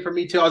does. Same for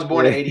me too. I was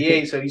born in yeah.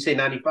 88. So you say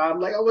 95. I'm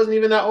like, I wasn't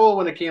even that old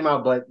when it came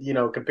out, but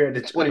compared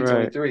to Right.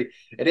 2023,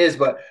 it is.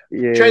 But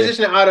Yeah.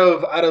 transitioning out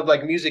of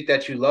like music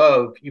that you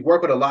love, you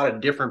work with a lot of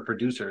different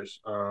producers.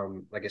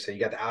 Like I said, you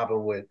got the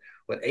album with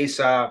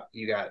ASAP,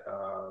 you got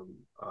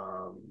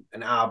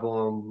an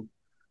album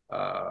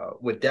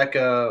with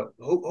Decca.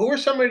 Who are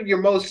some of your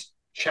most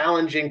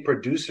challenging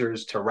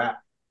producers to rap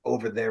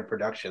over their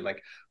production?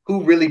 Like,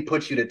 who really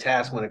puts you to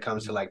task when it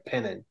comes to like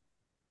penning?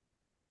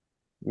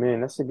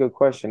 Man, that's a good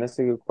question. That's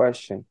a good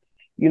question.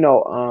 You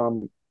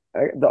know,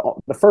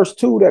 the first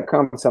two that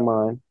come to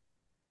mind,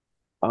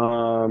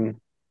 um,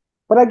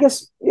 but I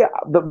guess yeah,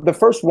 the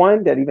first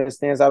one that even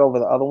stands out over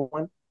the other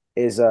one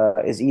is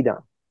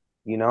Edom.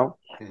 You know,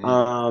 Mm-hmm.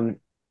 um,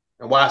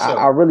 And why I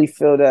so? really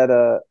feel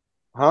that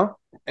huh?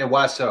 And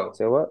why so?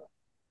 Say what?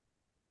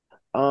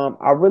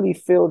 I really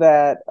feel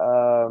that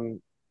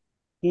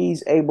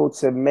he's able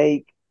to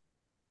make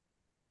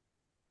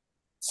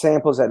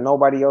samples that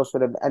nobody else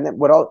would have, and then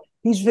what all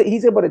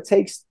he's able to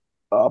take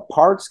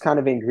parts, kind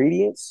of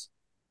ingredients,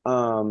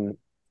 um,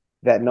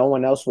 that no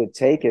one else would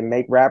take and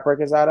make rap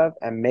records out of,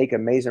 and make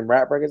amazing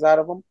rap records out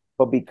of them.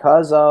 But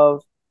because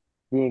of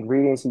the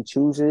ingredients he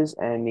chooses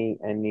and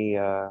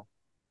the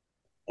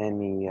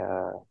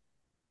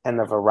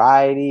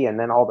variety, and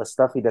then all the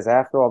stuff he does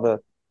after,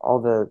 all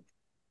the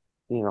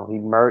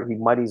he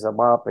muddies them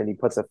up and he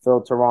puts a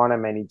filter on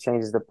them and he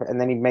changes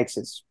and then he makes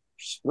it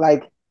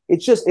like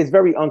it's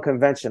very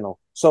unconventional.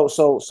 So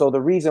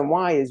the reason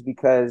why is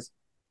because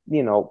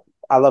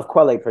I love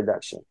Quelle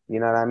production. You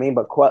know what I mean?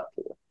 But Quelle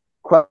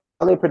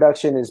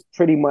production is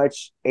pretty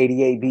much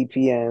 88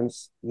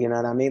 BPMs. You know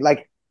what I mean?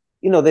 Like,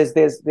 there's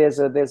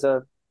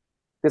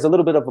a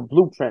little bit of a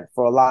blueprint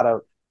for a lot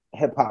of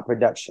hip hop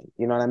production.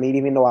 You know what I mean?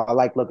 Even though I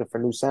like looking for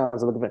new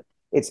sounds,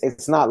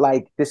 it's not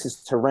like this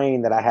is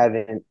terrain that I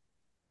haven't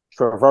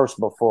traversed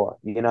before.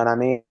 You know what I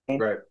mean?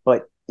 Right.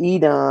 But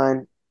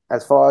Edon,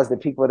 as far as the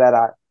people that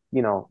I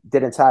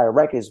did entire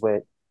records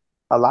with,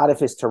 a lot of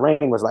his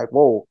terrain was like,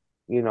 whoa,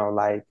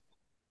 like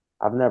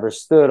I've never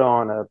stood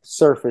on a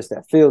surface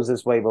that feels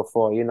this way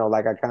before.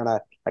 Like I kind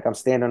of like I'm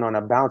standing on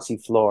a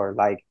bouncy floor.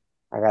 Like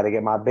I got to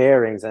get my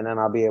bearings, and then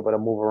I'll be able to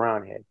move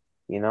around here.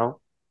 You know.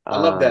 I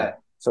love that.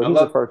 So I he's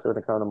the love first one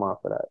to come to mind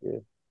for that. Yeah.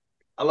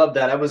 I love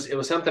that. It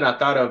was something I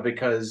thought of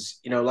because,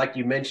 like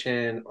you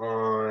mentioned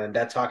on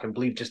that Talking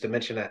Bleep, just to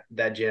mention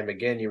that jam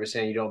again, you were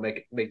saying you don't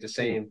make the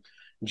same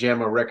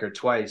jam or record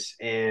twice.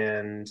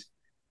 And,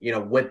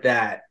 with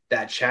that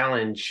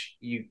challenge,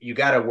 you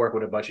got to work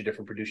with a bunch of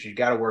different producers. You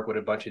got to work with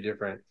a bunch of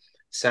different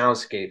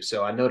soundscapes.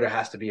 So I know there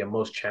has to be a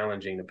most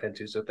challenging to pin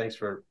to. So thanks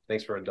for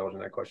indulging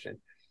that question.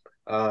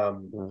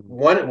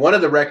 One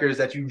of the records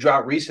that you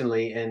dropped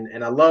recently,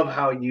 and I love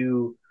how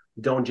you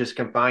don't just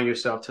confine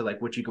yourself to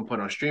like what you can put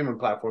on streaming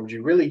platforms.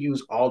 You really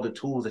use all the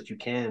tools that you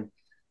can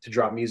to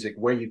drop music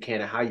where you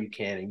can and how you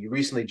can. And you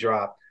recently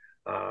dropped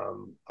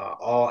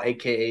all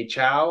AKA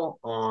Chow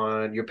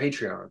on your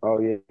Patreon. Oh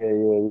yeah.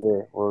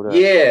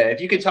 Yeah, if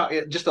you could talk,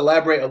 just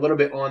elaborate a little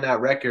bit on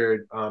that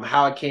record,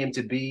 how it came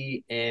to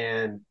be,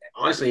 and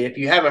honestly, if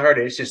you haven't heard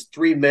it, it's just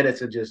 3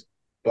 minutes of just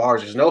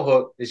bars. There's no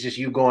hook. It's just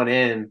you going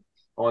in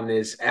on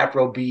this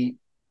Afrobeat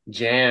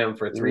jam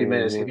for 3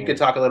 minutes. If you could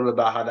talk a little bit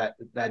about how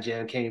that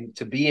jam came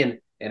to be and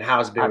how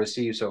it's been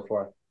received so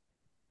far.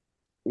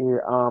 Yeah,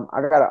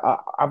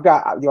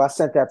 I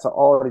sent that to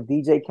all the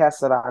DJ cats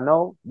that I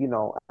know,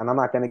 and I'm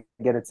not gonna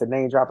get into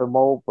name dropping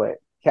mode, but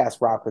cats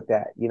rock with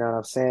that. You know what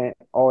I'm saying?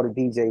 All the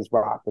DJs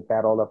rock with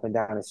that all up and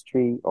down the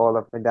street, all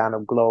up and down the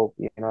globe.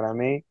 You know what I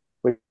mean?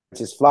 Which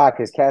is fly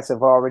because cats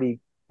have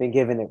already been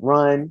giving it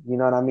run. You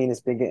know what I mean?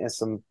 It's been getting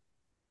some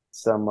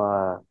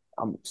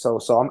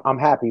I'm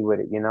happy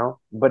with it.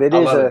 But it I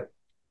is love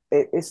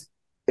it.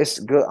 it's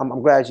good.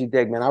 I'm glad you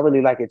dig, man. I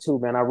really like it too,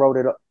 man. I wrote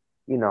it up,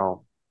 you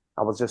know.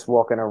 I was just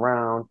walking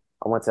around.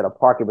 I went to the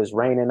park. It was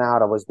raining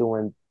out. I was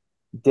doing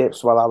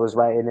dips while I was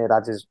writing it. I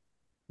just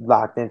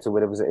locked into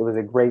it. It was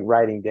a great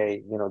writing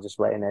day. Just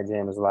writing that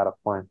jam was a lot of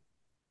fun.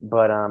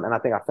 But and I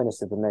think I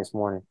finished it the next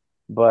morning.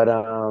 But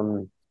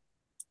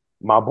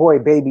my boy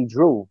Baby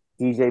Drew,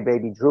 DJ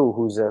Baby Drew,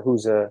 who's a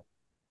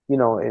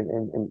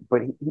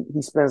but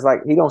he spends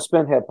like he don't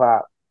spend hip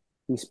hop.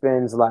 He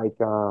spends like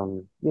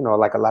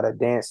like a lot of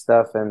dance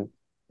stuff and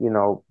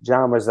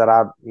genres that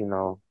I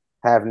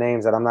have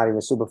names that I'm not even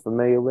super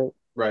familiar with.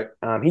 Right.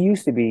 He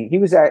was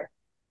at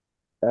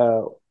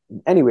uh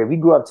anyway, we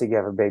grew up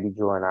together, Baby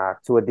Drew and I,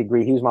 to a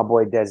degree. He was my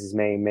boy Dez's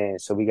main man,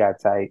 so we got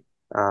tight.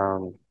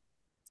 And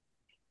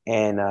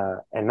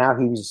now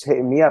he was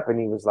hitting me up and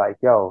he was like,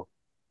 yo,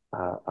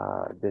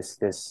 this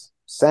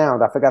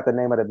sound, I forgot the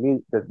name of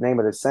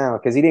the sound,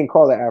 because he didn't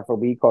call it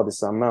Afrobeat, he called it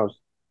something else.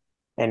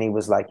 And he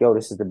was like, yo,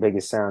 this is the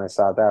biggest sound in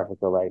South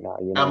Africa right now.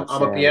 You know what I'm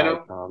I'm a saying?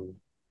 Like, piano.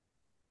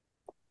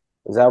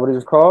 is that what it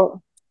was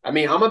called? I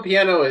mean, I'm a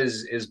piano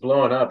is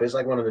blowing up. It's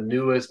like one of the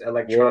newest Yeah.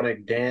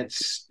 electronic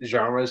dance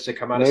genres to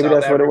come out of Maybe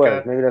South that's what it was.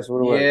 Africa. Maybe that's what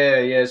it was. Yeah,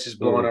 it's just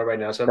blowing Yeah. up right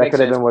now. So it That makes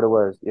could have sense. been what it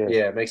was. Yeah.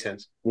 Yeah, it makes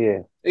sense. Yeah.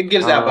 It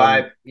gives that Um,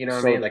 vibe, you know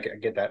what I mean? so Like I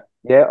get that.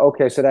 yeah,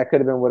 okay, so that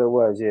could have been what it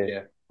was, yeah.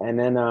 Yeah. And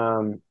then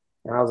and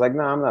I was like,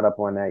 no, I'm not up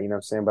on that, you know what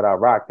I'm saying? But I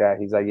rock that.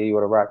 He's like, yeah, you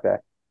would have rocked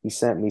that. He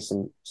sent me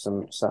some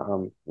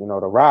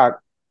to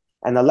rock.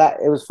 And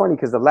it was funny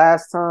because the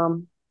last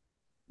time,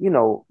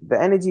 the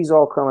energy's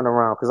all coming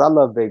around because I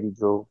love Baby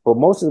Drew, but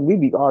most of we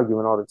be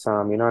arguing all the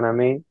time, you know what I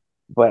mean?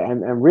 But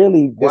and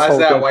really this Why is whole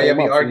that? thing Why you came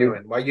be up for me.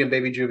 arguing? Why you and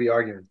Baby Drew be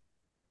arguing?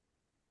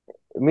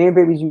 Me and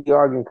Baby Drew be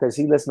arguing because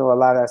he listened to a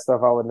lot of that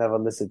stuff I would never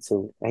listen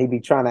to. And he be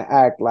trying to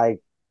act like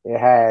it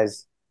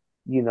has,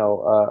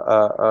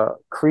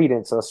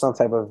 credence or some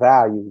type of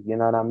value, you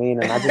know what I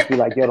mean? And I just be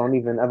like, yo, don't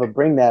even ever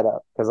bring that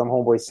up because I'm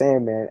Homeboy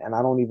Sandman and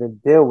I don't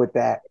even deal with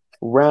that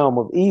realm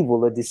of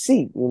evil or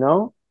deceit.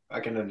 I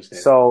can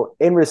understand. So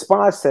in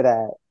response to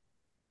that,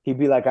 he'd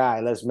be like, all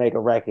right, let's make a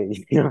record.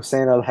 You know what I'm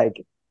saying? Or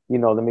like,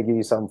 let me give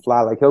you something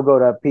fly. Like he'll go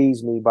to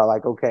appease me by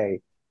like, okay,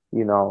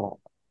 you know.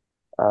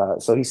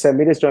 So he sent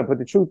me this joint. But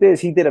the truth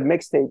is he did a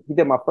mixtape. He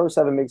did my first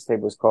ever mixtape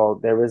was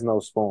called There Is No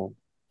Spoon.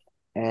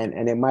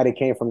 And it might have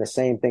came from the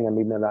same thing. I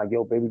mean, like,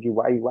 yo, Baby Drew,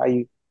 why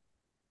you,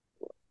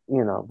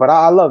 but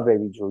I love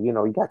Baby Drew.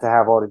 You got to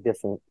have all the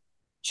different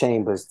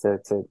chambers to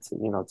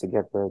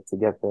get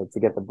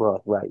the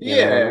broth right. You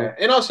know what I Yeah, mean?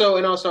 and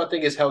also, I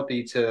think it's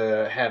healthy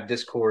to have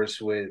discourse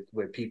with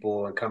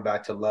people and come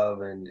back to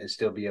love and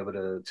still be able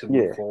to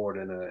move Yeah. forward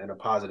in a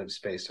positive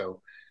space. So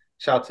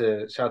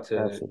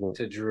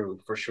to Drew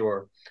for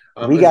sure.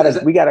 We got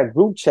a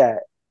group chat.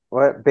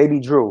 What? Baby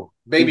Drew.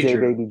 Baby DJ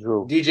Drew. Baby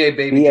Drew. DJ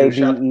Baby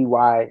Drew.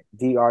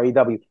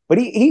 BABEYDREW. But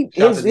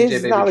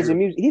his knowledge of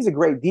music, he's a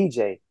great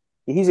DJ.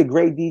 He's a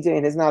great DJ,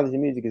 and his knowledge of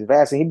music is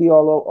vast, and he'd be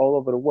all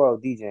over the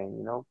world DJing,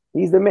 you know?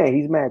 He's the man.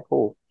 He's mad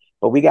cool.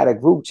 But we got a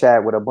group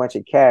chat with a bunch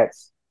of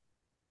cats,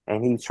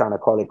 and he's trying to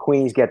call it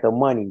Queens Get the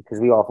Money, because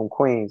we all from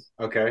Queens.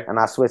 Okay. And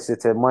I switched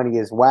it to Money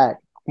is Whack.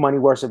 Money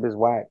Worship is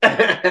Whack.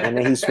 And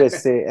then he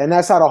switched it, and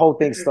that's how the whole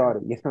thing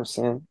started, you know what I'm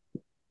saying?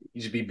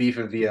 You should be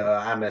beefing via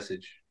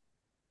iMessage.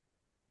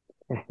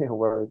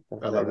 Word.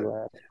 I love it.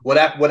 Will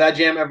that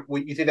jam ever,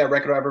 you think that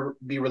record will ever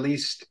be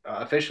released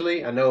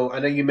officially? I know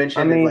you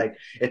mentioned it, like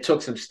it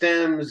took some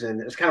stems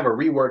and it's kind of a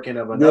reworking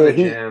of another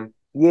jam.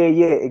 Yeah,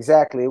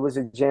 exactly. It was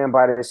a jam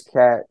by this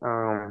cat.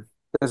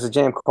 There's a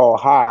jam called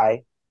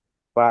High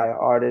by an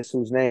artist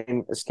whose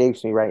name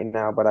escapes me right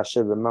now, but I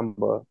should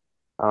remember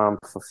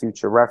for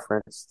future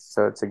reference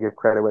to give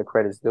credit where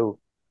credit's due.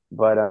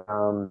 But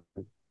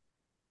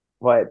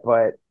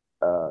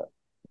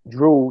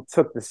Drew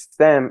took the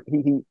stem.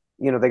 He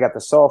you know, they got the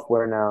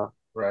software now,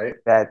 right?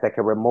 That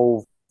can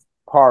remove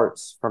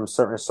parts from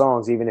certain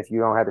songs, even if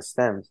you don't have the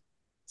stems.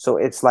 So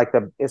it's like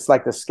the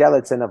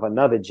skeleton of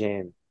another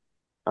jam.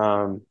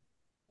 And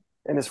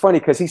it's funny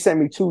because he sent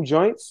me 2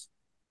 joints,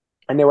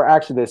 and they were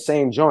actually the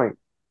same joint.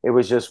 It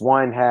was just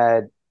one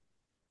had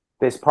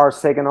this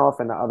parts taken off,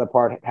 and the other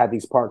part had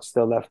these parts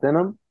still left in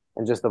them,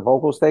 and just the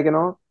vocals taken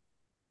off.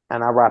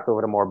 And I rapped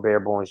over the more bare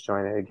bones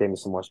joint, and it gave me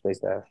some more space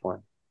to have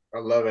fun. I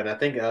love it. I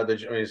think the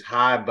joint is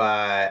High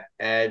by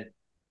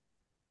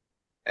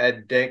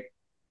Adekunle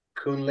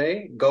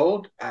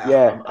Gold.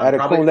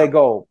 Adekunle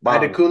Gold.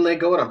 Adekunle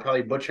Gold. I'm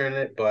probably butchering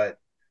it, but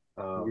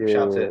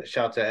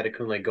shout to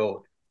Adekunle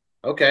Gold.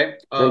 Okay.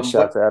 Big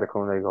shout to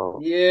Adekunle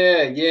Gold.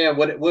 Yeah.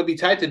 What would be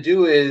tight to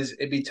do is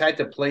it'd be tight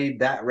to play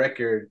that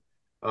record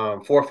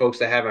for folks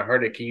that haven't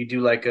heard it. Can you do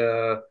like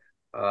a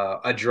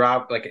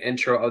drop, like an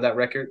intro of that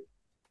record?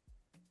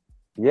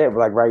 Yeah,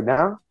 like right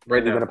now.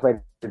 Right now. You're gonna play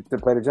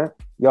the jam.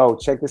 Yo,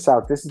 check this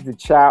out. This is the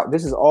Chow.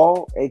 This is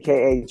all,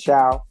 aka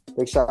Chow.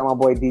 Big shout out to my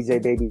boy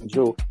DJ Baby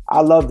Drew. I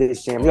love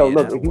this jam. Yo,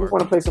 look, if you want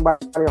to play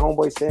somebody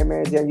Homeboy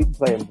Sandman jam, you can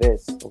play him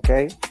this.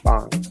 Okay,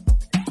 fine.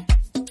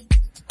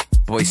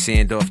 Boy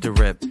sand off the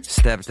rip,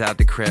 stepped out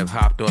the crib,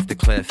 hopped off the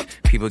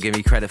cliff. People give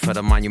me credit for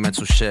the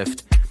monumental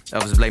shift.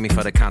 Others blame me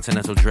for the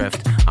continental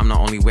drift. I'm the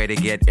only way to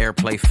get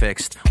airplay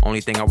fixed. Only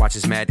thing I watch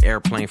is mad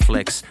airplane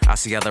flicks. I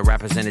see other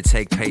rappers and it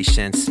take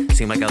patience.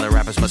 Seem like other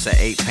rappers must have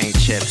ate paint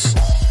chips.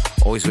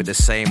 Always with the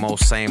same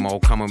old.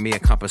 Come with me, a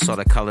compass saw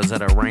the colors of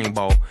the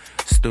rainbow.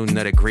 Student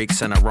of the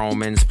Greeks and the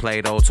Romans.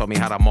 Plato taught me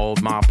how to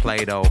mold my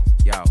Play-Doh.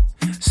 Yo.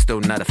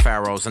 Student of the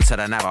pharaohs into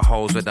the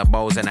Navajos with the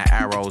bows and the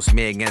arrows.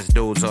 Me against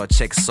dudes or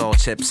chicks, soul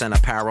chips and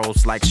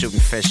apparels. Like shooting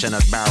fish in a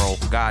barrel.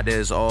 God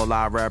is all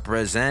I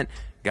represent.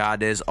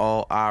 God is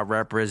all I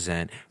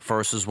represent.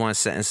 First was 1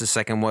 sentence, the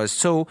second was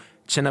 2.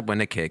 Chin up when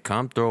the kid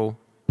come through.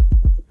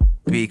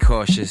 Be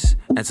cautious.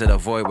 Enter the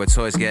void where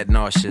toys get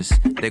nauseous.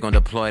 They gon'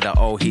 deploy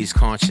the he's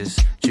conscious.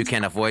 You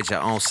can't avoid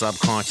your own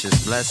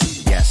subconscious.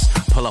 Bless? Yes.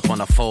 Pull up on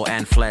the full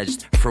and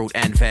fledged. Fruit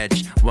and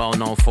veg. Well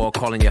known for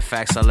calling your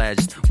facts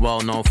alleged.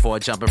 Well known for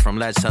jumping from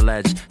ledge to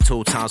ledge.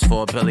 2 times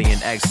 4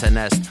 billion eggs to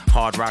nest.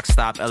 Hard rock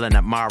stop illin'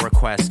 at my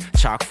request.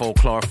 Chock full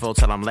chlorophyll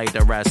till I'm laid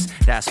to rest.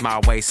 That's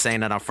my way saying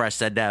that I'm fresh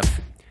to death.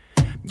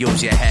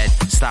 Use your head,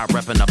 stop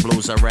repping the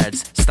blues or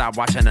reds. Stop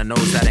watching the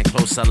news that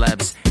includes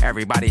celebs.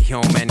 Everybody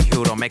human,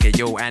 you don't make it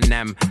you and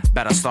them.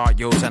 Better start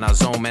using a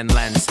zoom in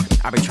lens.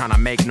 I be trying to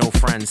make new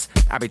friends.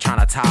 I be trying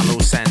to tie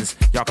loose ends.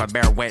 Y'all can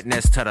bear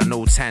witness to the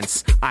new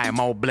tense. I am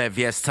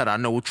oblivious to the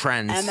new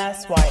trends. And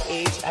that's why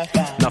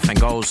HFM. Nothing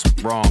goes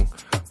wrong.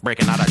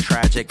 Breaking out a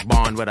tragic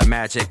bond with a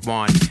magic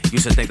wand.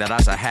 Used to think that I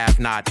was a half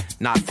not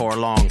for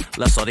long.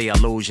 Less of the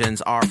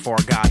illusions are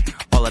forgot.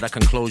 All of the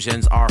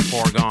conclusions are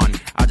foregone.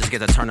 I just get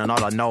to turn on all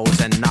the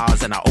no's and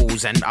no's and the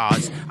oohs and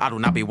ahs. I do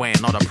not be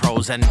weighing all the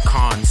pros and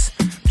cons.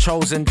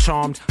 Chosen,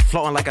 charmed,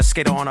 floating like a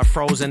skater on a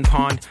frozen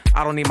pond.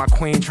 I don't need my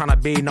queen trying to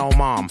be no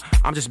mom.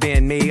 I'm just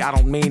being me, I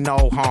don't mean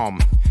no harm.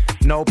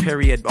 No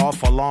period, all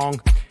for long.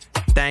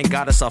 Thank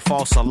God it's a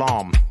false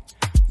alarm.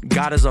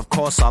 God is of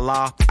course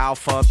Allah,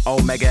 Alpha,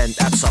 Omega, and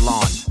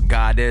Epsilon.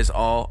 God is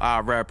all I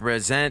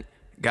represent.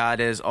 God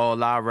is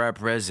all I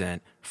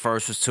represent.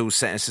 First was 2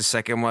 sentences,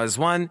 second was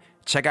 1.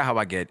 Check out how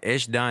I get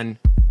ish done.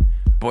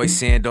 Boy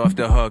sand off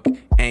the hook,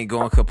 ain't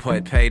going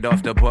kaput, paid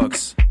off the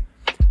books.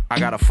 I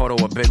got a photo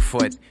of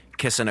Bigfoot.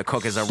 Kissing a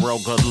cook is a real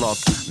good look.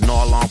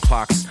 No alarm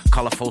clocks,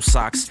 colorful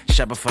socks.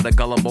 Shepherd for the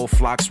gullible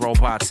flocks,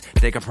 robots.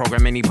 They can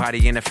program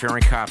anybody into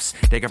fearing cops.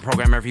 They can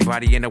program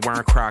everybody into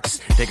wearing Crocs.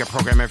 They can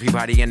program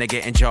everybody into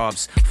getting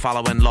jobs.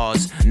 Following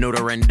laws,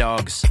 neutering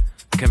dogs.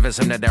 Convince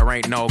them that there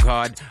ain't no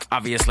God.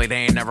 Obviously they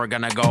ain't never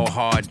gonna go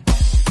hard.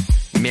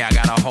 Me, I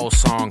got a whole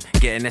song,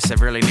 getting this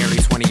severely nearly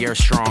 20 years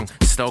strong.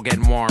 still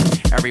getting warm.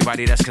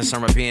 Everybody that's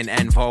concerned with being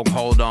en vogue,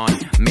 hold on.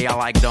 Me, I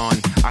like Dawn.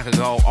 I could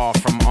go off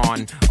from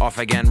on, off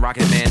again,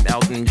 Rocket Man,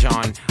 Elton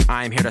John.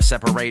 I'm here to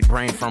separate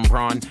brain from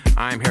brawn.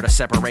 I'm here to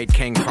separate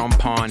king from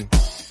pawn.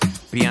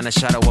 Beyond a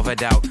shadow of a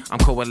doubt, I'm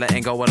cool with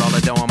letting go with all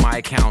the dough on my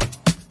account.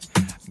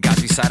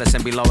 God's beside us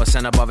and below us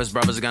and above us,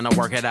 brothers gonna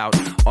work it out.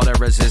 All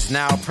there is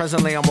now.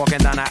 Presently, I'm walking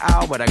down the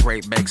aisle with a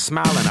great big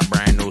smile and a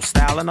brand new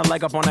style and a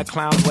leg up on the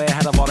clowns, way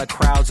ahead of all the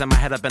crowds, and my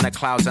head up in the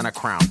clouds and a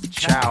crown.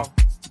 Ciao.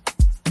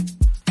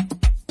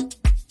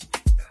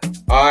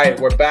 All right,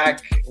 we're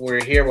back.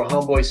 We're here with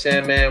Homeboy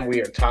Sandman.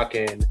 We are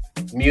talking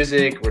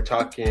music. We're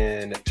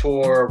talking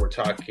tour. We're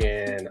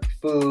talking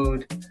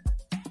food.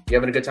 You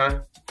having a good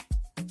time?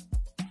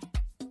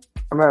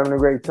 I'm having a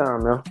great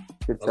time, man.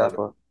 Good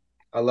time.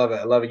 I love it.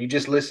 I love it. You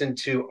just listened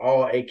to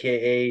All,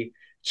 aka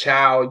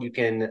Chow. You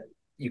can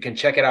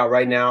check it out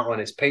right now on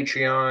his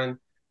Patreon,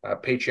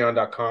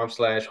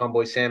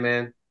 patreon.com/Homeboy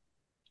Sandman.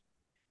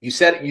 You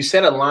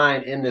said a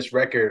line in this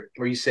record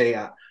where you say,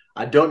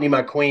 "I don't need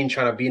my queen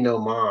trying to be no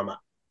mom."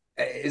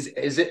 Is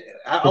it?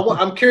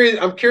 I'm curious.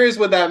 I'm curious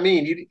what that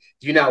means. Do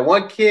you not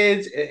want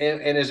kids?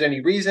 And is there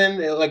any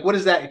reason? Like, what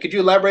is that? Could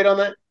you elaborate on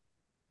that?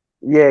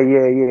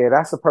 Yeah.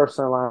 That's a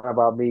personal line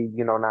about me,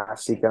 not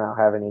seeking out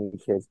having any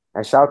kids.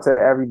 And shout to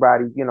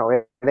everybody, it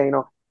ain't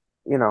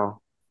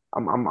no,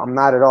 I'm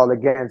not at all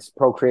against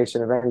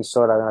procreation of any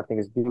sort. I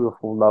think it's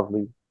beautiful,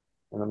 lovely,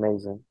 and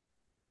amazing.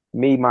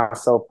 Me,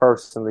 myself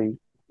personally,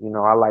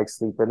 I like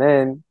sleeping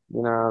in,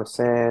 you know what I'm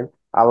saying?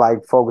 I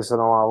like focusing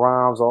on my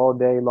rhymes all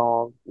day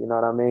long, you know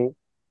what I mean?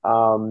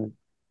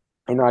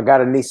 I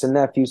got a niece and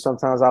nephew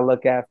sometimes I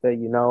look after,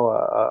 and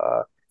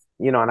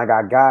I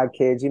got god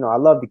kids, I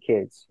love the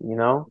kids,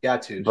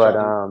 Got to. But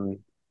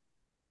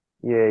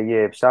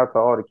yeah. Shout to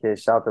all the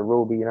kids, shout to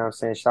Ruby, you know what I'm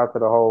saying? Shout to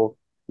the whole,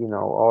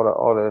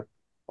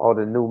 all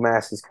the new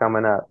masters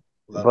coming up.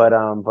 Love but it.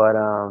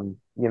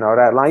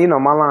 That line,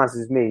 my lines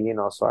is me,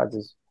 so I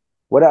just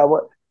what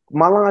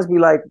my lines be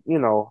like,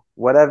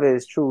 whatever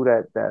is true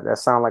that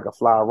sound like a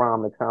flower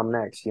rhyme to come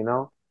next,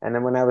 And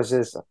then when that was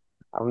just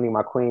I don't need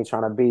my queen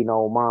trying to be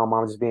no mom,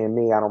 I'm just being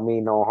me, I don't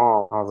mean no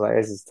harm. I was like,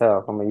 this is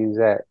tough. I'm gonna use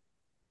that.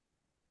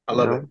 I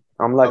love it.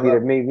 I'm lucky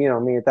that me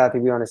and Tati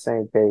be on the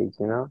same page,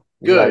 We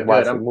Good. like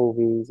watching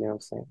movies, you know what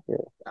I'm saying?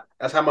 Yeah.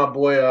 That's how my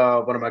boy,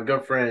 one of my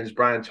good friends,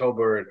 Brian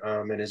Tolbert,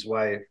 and his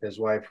wife,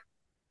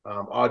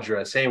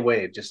 Audra, same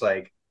wave, just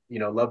like,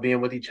 love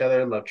being with each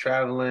other, love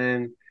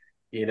traveling,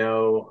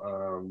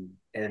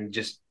 and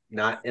just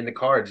not in the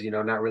cards,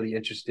 not really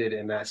interested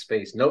in that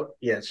space. Nope.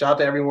 Yeah. Shout out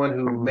to everyone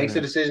who makes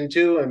a decision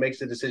to and makes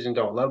the decision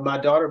don't. Love my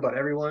daughter, but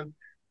everyone,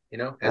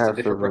 has a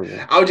different.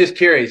 I was just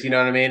curious, you know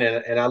what I mean?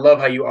 And I love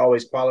how you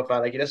always qualify.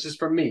 Like, that's just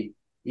for me.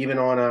 Even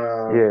on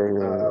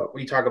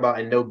we talk about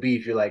in No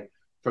Beef, you're like,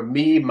 for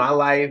me, my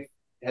life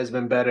has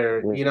been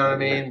better. You know what I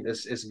mean?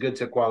 It's good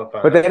to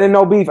qualify. But then in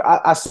No Beef,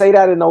 I say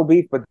that in No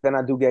Beef, but then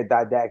I do get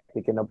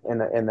didactic in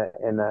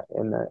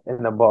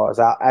the bars.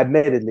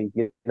 Admittedly,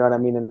 you know what I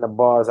mean. In the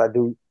bars, I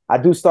do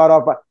start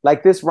off by,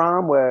 like this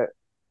rhyme where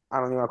I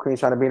don't know, my queen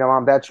trying to be no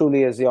mom. That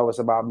truly is always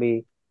about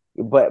me.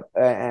 But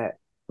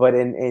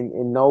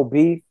in No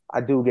Beef, I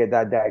do get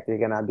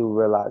didactic, and I do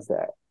realize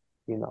that,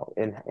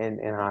 in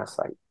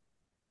hindsight.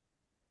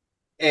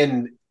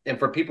 And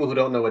for people who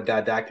don't know what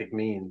didactic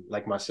mean,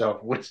 like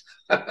myself, break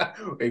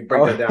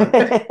that down.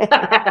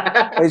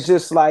 It's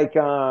just like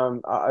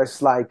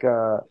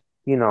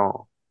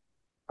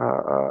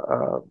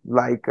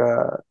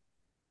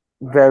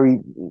very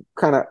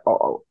kind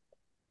of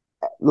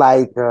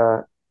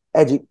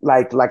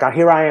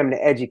here I am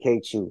to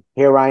educate you.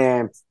 Here I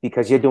am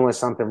because you're doing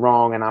something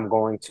wrong, and I'm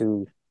going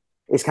to.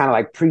 It's kind of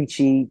like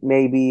preachy,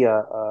 maybe.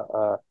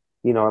 It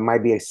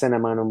might be a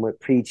synonym with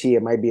preachy.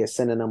 It might be a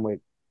synonym with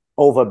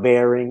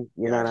overbearing.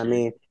 You know what I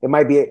mean? It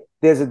might be.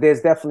 There's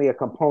definitely a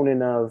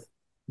component of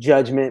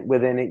judgment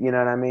within it. You know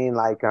what I mean?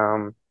 Like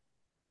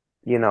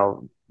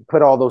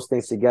put all those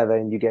things together,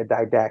 and you get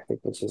didactic,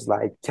 which is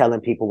like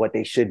telling people what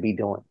they should be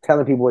doing.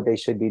 Telling people what they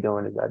should be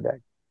doing is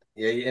didactic.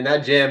 Yeah, in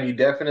that jam, you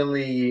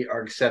definitely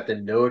are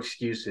accepting no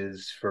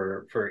excuses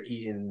for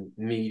eating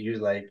meat. You're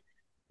like,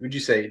 would you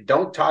say,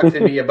 don't talk to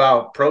me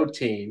about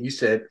protein? You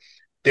said,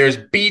 there's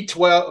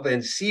B12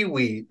 and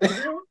seaweed.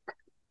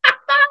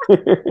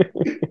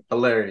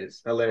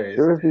 Hilarious.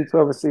 There is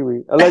B12 and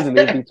seaweed.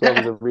 Allegedly, B12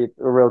 is a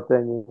real thing.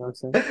 You know what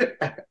I'm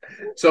saying?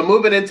 So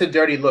moving into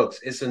Dirty Looks,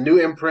 it's a new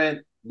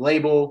imprint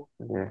label.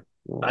 Yeah.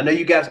 I know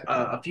you got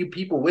a few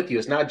people with you.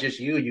 It's not just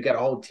you. You got a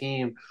whole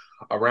team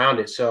around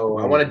it. So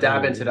I want to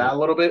dive into that a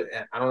little bit.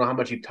 I don't know how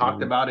much you've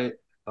talked about it,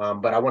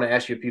 but I want to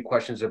ask you a few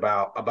questions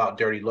about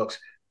Dirty Looks.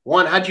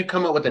 One, how'd you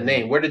come up with the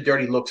name? Where did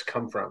Dirty Looks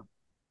come from?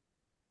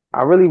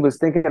 I really was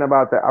thinking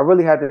about that. I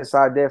really had this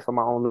idea for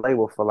my own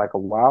label for like a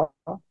while,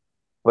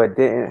 but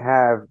didn't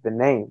have the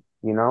name.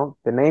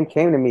 The name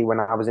came to me when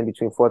I was in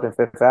between 4th and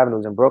 5th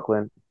Avenues in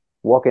Brooklyn,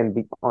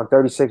 walking on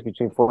 36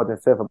 between 4th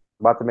and 5th,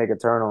 about to make a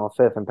turn on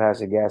 5th and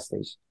pass a gas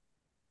station.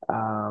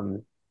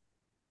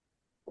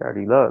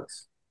 Dirty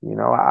Looks.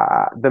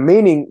 The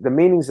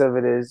meanings of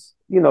it is,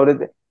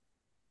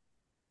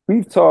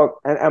 we've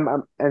talked,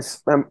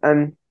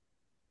 and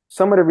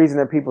some of the reason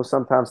that people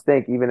sometimes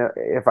think, even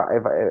if I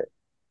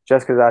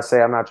just because I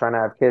say I'm not trying to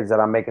have kids, that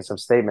I'm making some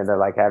statement that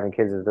like having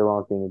kids is the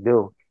wrong thing to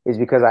do, is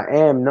because I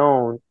am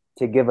known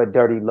to give a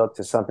dirty look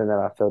to something that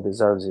I feel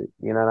deserves it.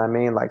 You know what I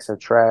mean? Like some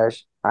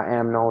trash. I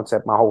am known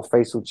to my whole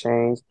face will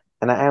change,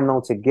 and I am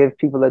known to give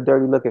people a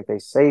dirty look if they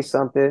say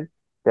something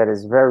that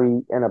is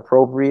very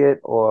inappropriate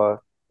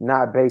or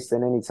not based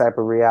in any type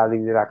of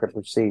reality that I could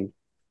perceive.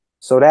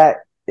 So that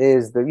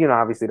is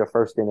obviously the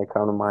first thing that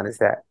comes to mind is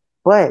that.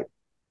 But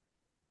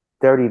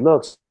dirty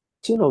looks,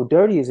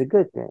 dirty is a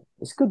good thing.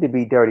 It's good to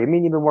be dirty. I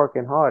mean, you've been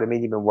working hard. I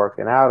mean, you've been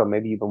working out, or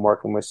maybe you've been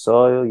working with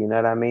soil. You know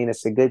what I mean?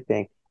 It's a good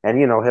thing. And,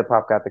 hip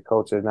hop got the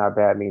culture. It's not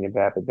bad meaning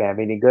bad, but bad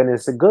meaning good. And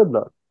it's a good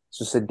look.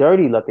 So it's a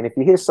dirty look. And if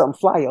you hear something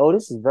fly, oh,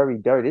 this is very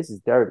dirty. This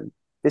is dirty.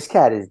 This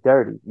cat is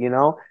dirty.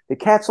 The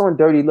cats on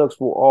dirty looks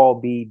will all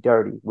be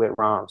dirty with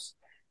rhymes.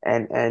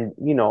 And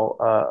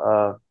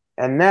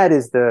that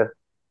is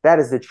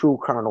the true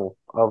kernel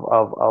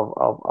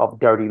of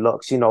dirty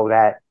looks.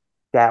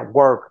 That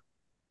work,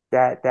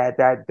 that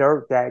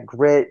dirt, that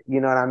grit. You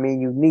know what I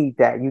mean? You need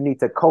that. You need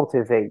to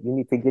cultivate. You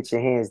need to get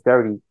your hands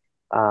dirty.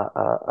 Uh,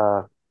 uh,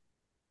 uh,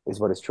 is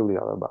what it's truly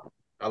all about.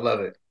 I love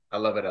it. I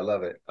love it. I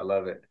love it. I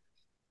love it.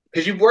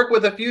 Because you've worked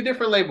with a few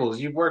different labels.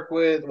 You've worked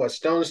with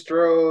Stone's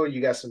Throw.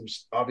 You got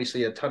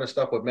obviously a ton of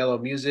stuff with Mellow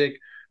Music.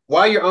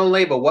 Why your own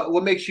label?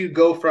 What makes you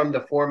go from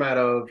the format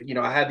of,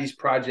 I have these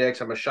projects,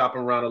 I'm a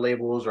shopping around the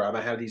labels, or I'm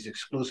gonna have these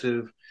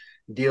exclusive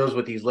deals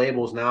with these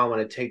labels. Now I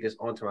want to take this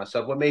onto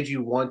myself. What made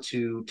you want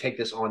to take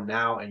this on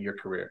now in your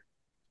career?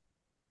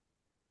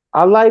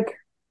 I like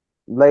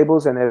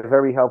labels, and they're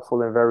very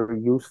helpful and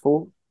very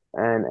useful.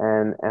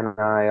 And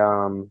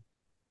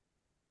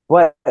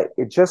but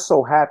it just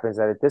so happens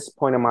that at this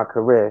point in my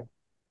career,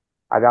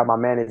 I got my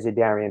manager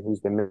Darian, who's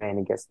the man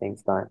and gets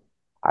things done.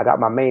 I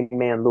got my main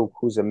man Luke,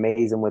 who's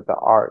amazing with the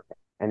art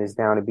and is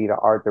down to be the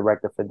art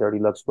director for Dirty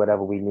Looks,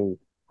 whatever we need.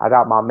 I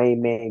got my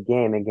main man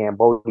Gam and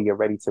Gambodia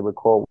ready to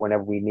record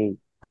whenever we need.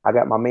 I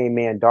got my main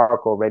man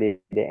Darko ready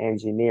to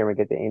engineer and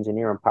get the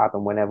engineering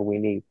popping whenever we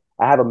need.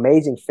 I have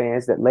amazing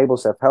fans that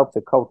labels have helped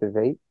to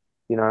cultivate.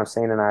 You know what I'm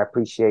saying? And I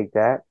appreciate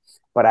that.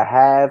 But I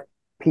have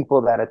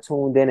people that are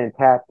tuned in and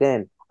tapped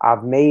in.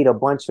 I've made a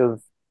bunch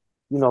of,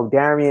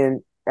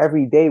 Darian,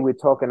 every day we're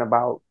talking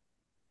about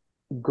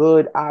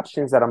good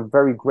options that I'm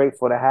very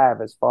grateful to have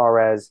as far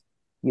as,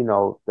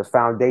 the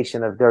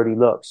foundation of Dirty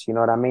Looks. You know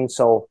what I mean?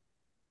 So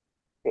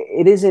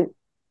it isn't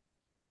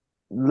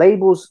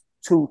labels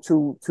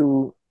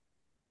to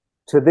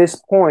this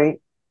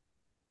point.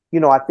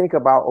 I think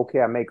about,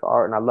 okay, I make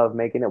art and I love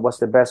making it. What's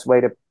the best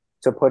way to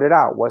put it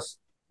out?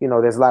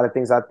 There's a lot of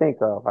things I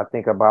think of. I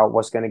think about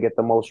what's going to get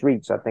the most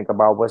reach. I think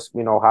about how's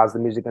the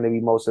music going to be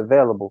most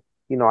available.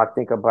 I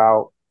think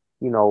about,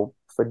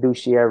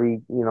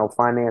 fiduciary,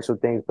 financial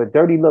things. But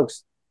Dirty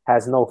Looks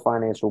has no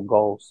financial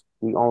goals.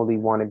 We only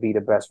want to be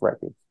the best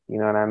record. You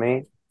know what I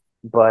mean?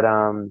 But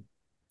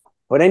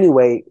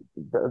anyway,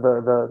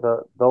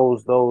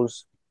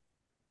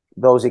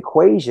 those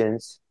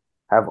equations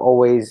have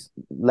always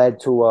led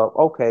to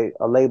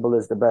a label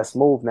is the best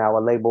move now, a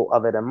label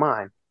other than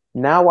mine.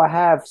 Now I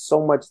have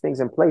so much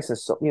things in place, and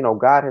so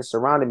God has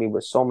surrounded me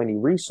with so many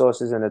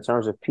resources in the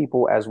terms of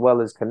people as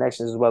well as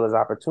connections as well as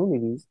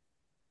opportunities,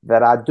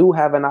 that I do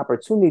have an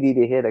opportunity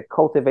to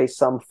cultivate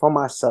something for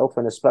myself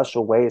in a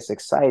special way. It's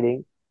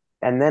exciting.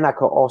 And then I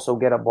could also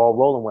get a ball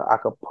rolling where I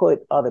could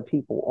put other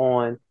people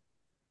on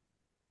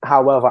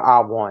however I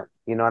want.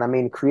 You know what I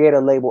mean? Create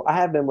a label. I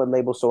have been with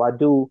labels, so I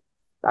do,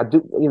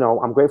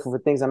 I'm grateful for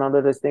things. I know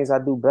that there's things I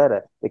do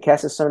better. The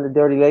cats that send to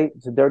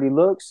Dirty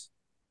Looks,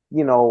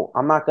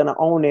 I'm not gonna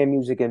own their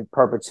music in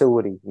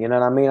perpetuity. You know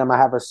what I mean? I'm gonna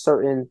have a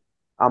certain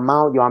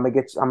amount. I'm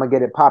gonna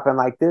get it popping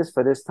like this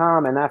for this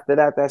time, and after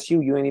that, that's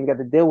you. You ain't even got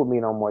to deal with me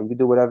no more. You can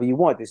do whatever you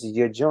want. This is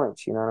your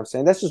joint. You know what I'm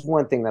saying? That's just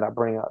one thing that I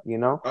bring up.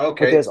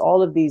 Okay. But there's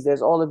all of these,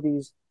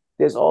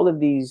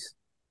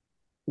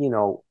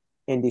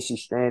 industry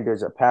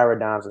standards or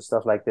paradigms and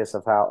stuff like this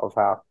of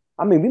how.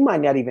 I mean, we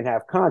might not even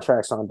have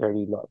contracts on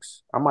Dirty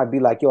Looks. I might be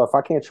like, yo, if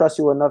I can't trust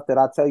you enough that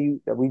I tell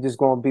you that we just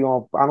gonna be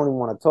on, I don't even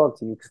want to talk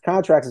to you, because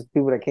contracts is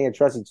people that can't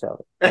trust each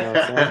other. You know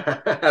what I'm saying?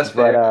 That's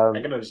fair.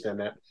 I can understand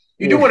that.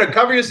 You do want to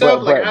cover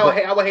yourself.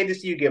 I would hate to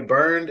see you get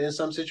burned in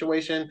some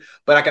situation,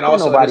 but I can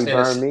also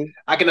understand me.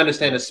 I can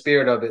understand the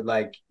spirit of it.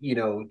 Like, you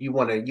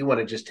want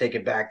to just take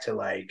it back to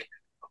like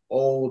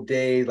old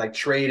days, like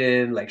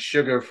trading like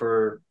sugar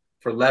for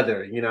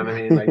leather. You know what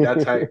I mean? Like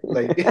that type.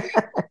 Like,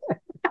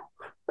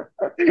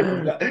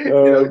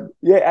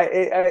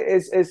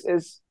 it's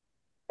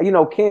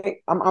can't.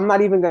 I'm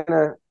not even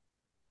gonna.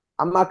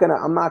 I'm not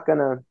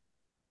gonna.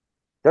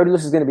 Dirty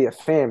Looks is gonna be a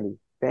family.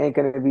 They ain't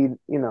gonna be.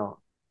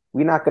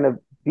 We're not gonna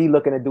be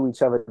looking to do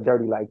each other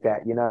dirty like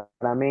that. You know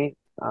what I mean?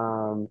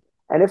 And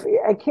if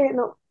I can't,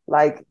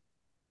 like,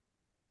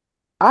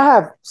 I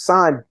have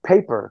signed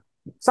paper.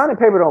 Signing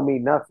paper don't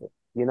mean nothing.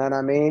 You know what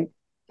I mean?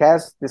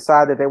 Cats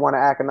decide that they want to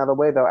act another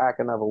way, they'll act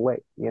another way.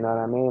 You know what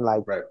I mean?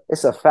 Like, right.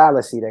 It's a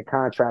fallacy that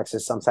contracts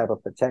is some type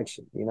of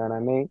protection. You know what I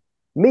mean?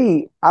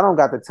 Me, I don't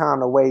got the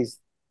time to waste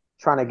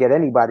trying to get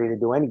anybody to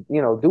do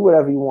do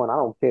whatever you want. I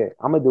don't care.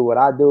 I'm gonna do what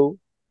I do.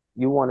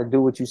 You want to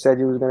do what you said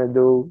you was gonna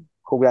do.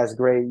 Cool, that's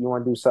great. You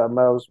want to do something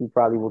else? We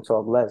probably will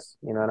talk less.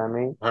 You know what I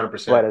mean?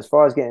 100%. But as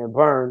far as getting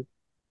burned,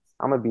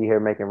 I'm gonna be here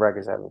making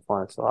records, having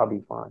fun. So I'll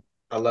be fine.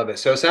 I love it.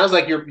 So it sounds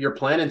like you're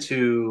planning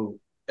to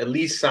at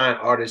least sign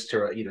artists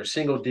to either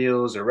single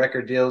deals or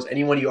record deals.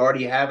 Anyone you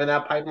already have in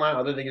that pipeline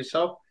other than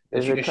yourself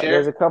that you can There's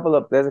share? a couple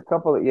of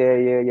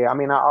yeah. I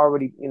mean, I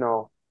already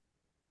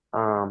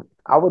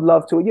I would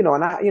love to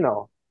and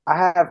I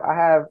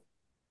have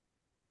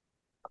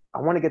I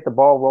want to get the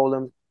ball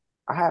rolling.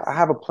 I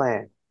have a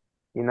plan,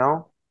 you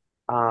know.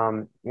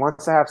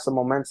 Once I have some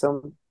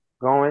momentum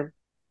going,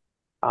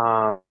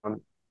 I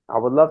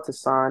would love to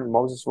sign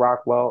Moses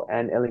Rockwell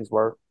and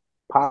Illingsworth,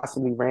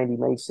 possibly Randy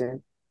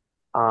Mason.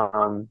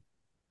 Um,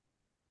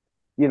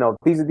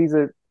 these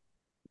are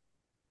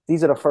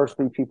the first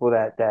three people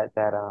that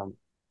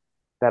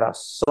are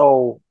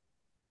so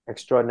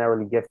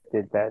extraordinarily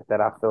gifted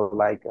that I feel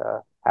like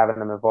having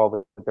them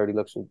involved with Dirty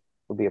Looks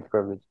would be a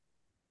privilege.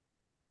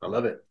 I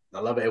love it. I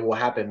love it. It will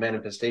happen.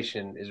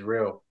 Manifestation is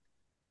real.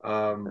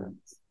 Um,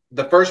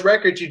 the first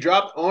record you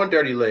dropped on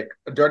Dirty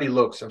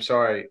Looks, I'm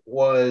sorry,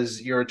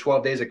 was your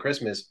 12 Days of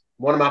Christmas.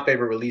 One of my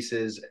favorite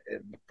releases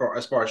for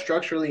as far as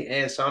structurally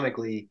and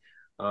sonically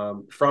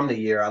from the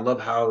year. I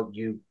love how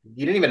you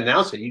didn't even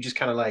announce it. You just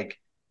kind of like,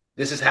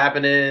 this is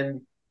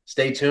happening.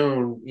 Stay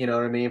tuned. You know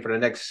what I mean? For the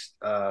next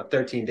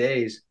 13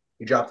 days,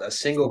 you dropped a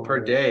single per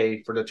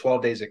day for the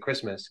 12 Days of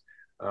Christmas.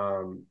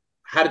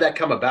 How did that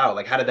come about?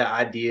 Like, how did that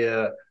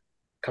idea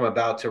come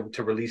about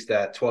to release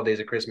that 12 Days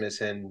of Christmas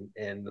and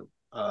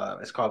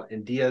it's called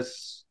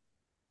India's,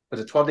 was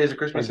it 12 Days of And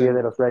Christmas Dia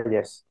de los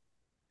Reyes.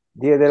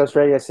 Dia de los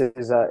Reyes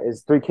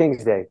is Three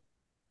Kings Day,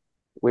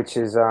 which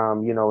is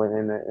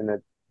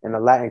in the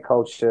Latin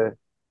culture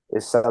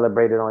is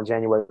celebrated on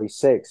January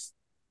 6th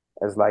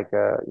as like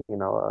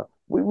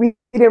we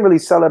didn't really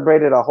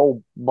celebrate it a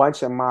whole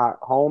bunch in my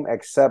home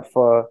except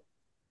for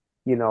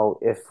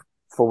if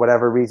for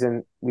whatever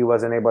reason we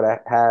wasn't able to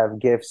have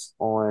gifts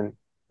on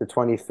the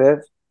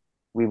 25th,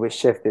 we would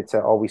shift it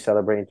to, oh, we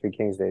celebrating Three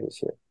Kings Day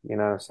this year. You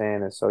know what I'm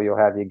saying? And so you'll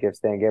have your gifts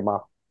there and get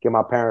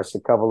my parents a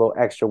couple little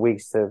extra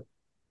weeks to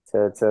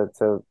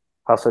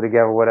hustle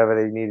together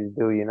whatever they need to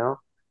do.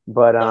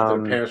 But Shout out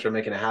to the parents for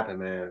making it happen,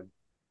 man.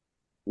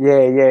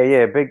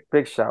 yeah.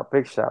 Big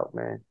shout,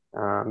 man.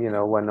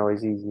 Wasn't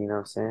always easy, you know what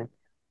I'm saying?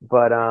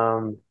 But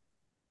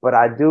but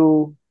I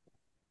do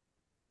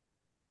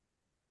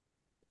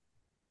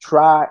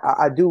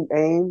I do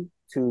aim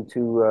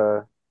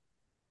to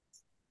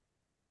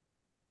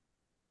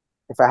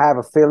if I have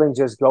a feeling,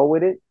 just go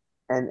with it.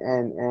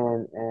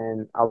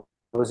 And I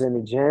was in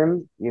the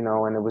gym,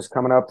 and it was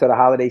coming up to the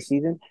holiday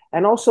season,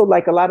 and also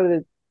like a lot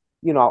of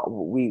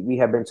we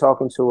have been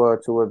talking to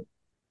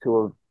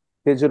a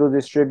digital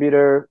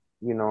distributor,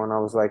 and I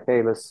was like,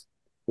 hey, this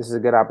is a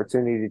good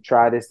opportunity to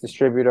try this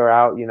distributor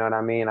out. You know what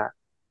I mean?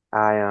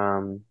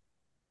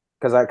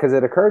 Because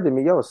it occurred to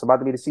me, yo, it's about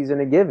to be the season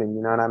of giving.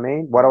 You know what I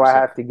mean? What do I 100%.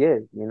 have to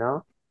give?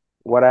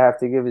 What I have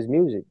to give is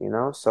music.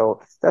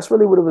 So that's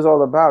really what it was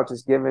all about,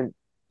 just giving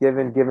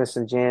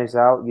some jams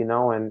out,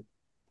 and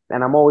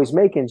I'm always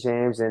making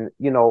jams, and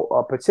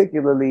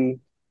particularly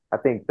I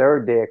think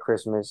third day of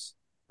Christmas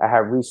I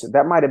have recent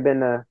that might have been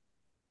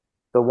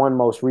the one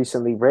most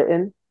recently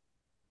written,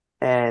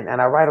 and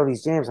I write all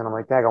these jams and I'm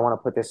like, dang, I want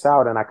to put this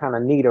out, and I kind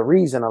of need a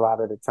reason a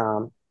lot of the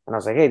time, and I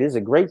was like, hey, this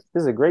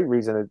is a great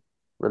reason to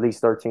release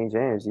 13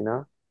 jams.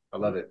 I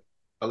love it.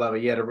 I love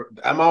it. Yeah,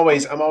 I'm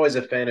always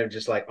a fan of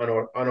just like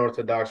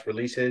unorthodox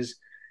releases.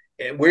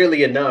 And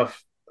weirdly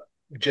enough,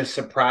 just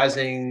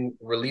surprising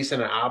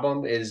releasing an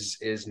album is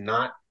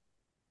not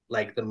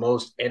like the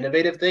most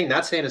innovative thing.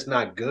 Not saying it's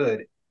not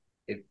good.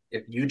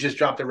 If you just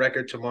dropped the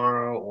record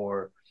tomorrow,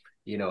 or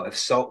if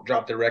Salt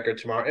dropped the record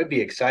tomorrow, it'd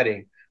be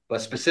exciting.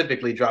 But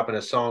specifically dropping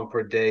a song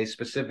per day,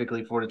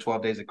 specifically for the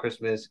 12 Days of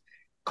Christmas,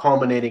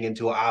 culminating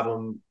into an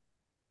album,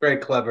 very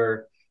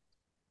clever,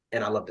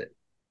 and I loved it.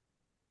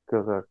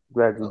 Good.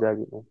 Glad you dug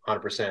it, man.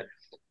 100%.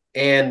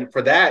 And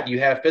for that, you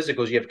have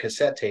physicals, you have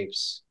cassette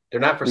tapes. They're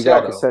not for We sale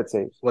got though. cassette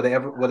tapes. Will they be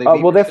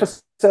Well, for they're for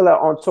sale? sale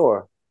on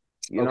tour.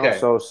 Okay.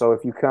 So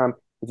if you come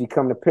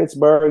to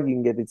Pittsburgh, you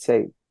can get the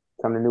tape.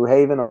 Come to New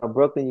Haven or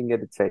Brooklyn, you can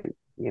get the tape.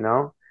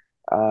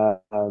 Uh,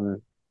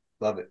 um,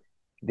 Love it.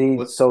 these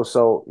What's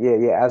so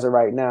yeah. As of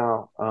right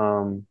now,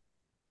 so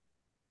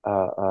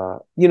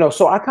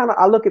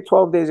I look at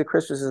 12 Days of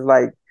Christmas as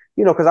like,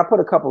 because I put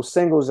a couple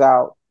singles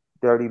out,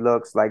 Dirty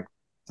Looks, like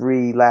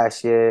 3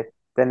 last year.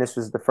 Then this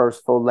was the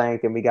first full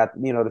length, and we got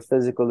the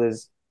physical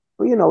is,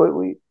 but we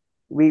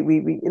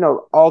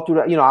all through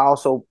that. I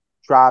also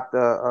dropped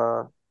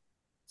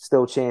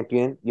Still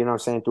Champion, what I'm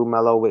saying, through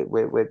Mello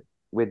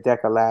with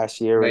Decca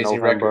last year in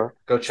amazing record? November.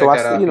 Go So check I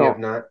that still, out if you have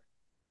not.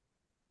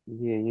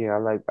 yeah, I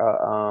like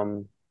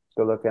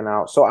still looking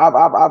out. So I've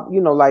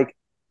like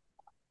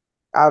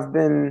I've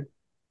been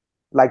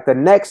like the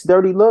next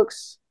Dirty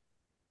Looks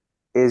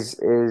is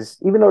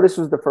even though this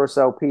was the first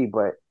LP,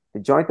 but the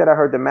joint that I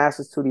heard the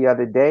Masters to the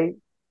other day,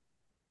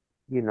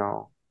 you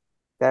know,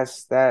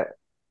 that's that.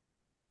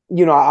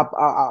 You know,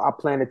 I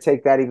plan to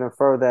take that even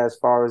further as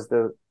far as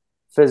the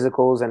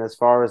physicals and as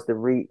far as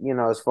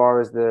as far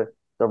as the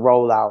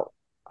rollout.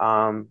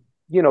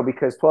 You know,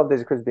 because 12 Days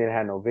of Christmas didn't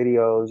have no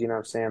videos. You know what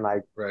I'm saying?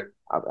 Like, Right.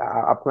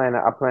 I plan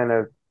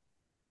to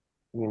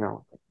you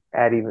know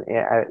add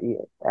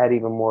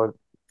even more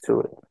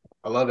to it.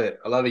 I love it.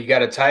 I love it. You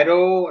got a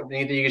title?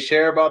 Anything you can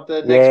share about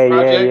the next Yeah, yeah,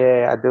 project?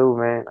 yeah. I do,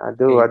 man. I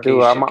Can do. you I can you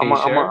do. sh- can you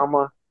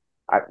share?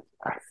 I,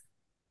 I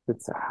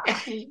it's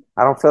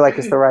I don't feel like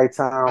it's the right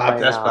time right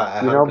That's now,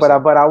 fine. you know. But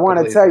 100%. I want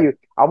to Completely tell fine. you,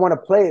 I want to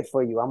play it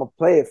for you. I'm gonna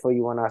play it for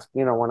you when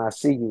when I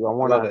see you. I I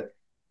want love to, it.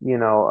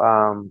 and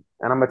I'm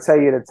gonna tell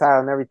you the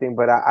title and everything.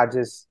 But I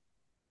just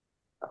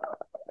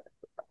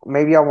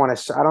maybe I want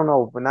to. I don't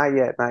know, but not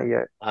yet, not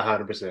yet.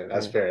 100%.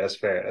 That's Yeah. fair. That's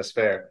fair. That's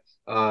fair.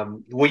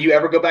 Will you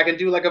ever go back and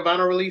do like a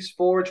vinyl release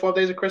for 12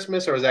 Days of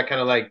Christmas, or is that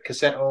kind of like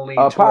cassette only,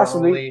 tour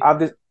Possibly.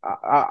 only?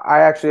 I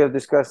actually have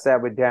discussed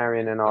that with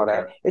Darian and all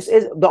that. Okay. It's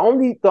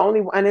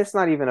and it's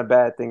not even a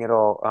bad thing at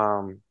all.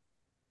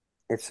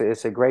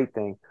 It's a great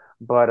thing,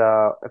 but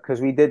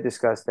because we did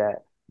discuss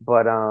that,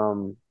 but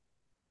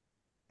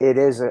it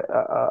is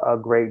a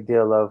great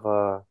deal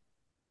of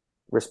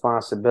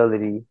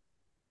responsibility,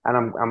 and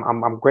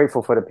I'm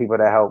grateful for the people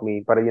that helped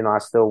me, but I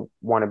still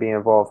want to be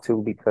involved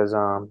too because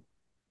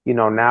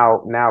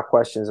now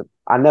questions.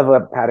 I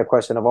never had a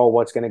question of, oh,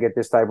 what's going to get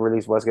this type of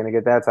release, what's going to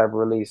get that type of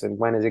release, and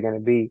when is it going to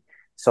be.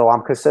 So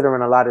I'm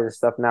considering a lot of this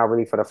stuff now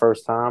really for the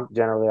first time.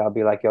 Generally, I'll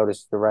be like, yo, this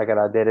is the record,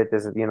 I did it.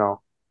 This is,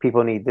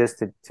 people need this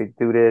to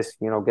do this,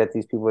 get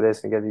these people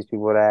this and get these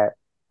people that.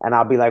 And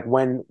I'll be like,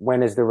 when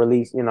is the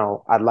release?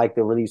 I'd like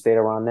the release date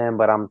around then,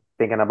 but I'm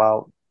thinking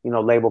about,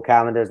 label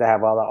calendars that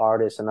have all the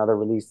artists and other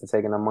releases to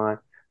take into mind.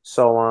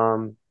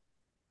 So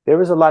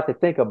there is a lot to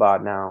think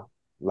about now.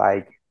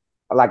 Like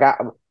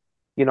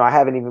I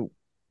haven't even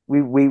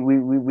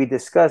we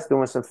discussed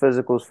doing some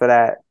physicals for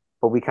that,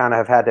 but we kind of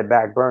have had to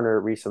back burner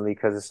it recently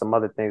because of some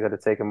other things that are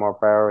taking more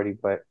priority.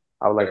 But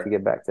I would like to Fair.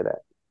 get back to that.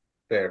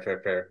 Fair. Fair.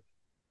 Fair.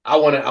 I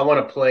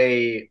wanna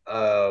play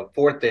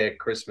Fourth Day of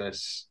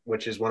Christmas,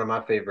 which is one of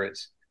my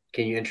favorites.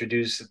 Can you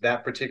introduce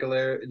that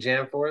particular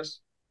jam for us?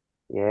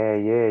 Yeah,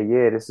 yeah,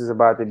 yeah. This is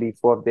about to be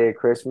fourth day of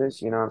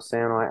Christmas. You know what I'm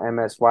saying, on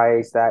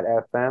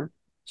MSYH.FM.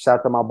 Shout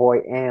out to my boy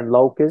Ann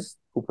Locust,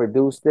 who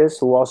produced this,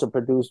 who also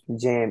produced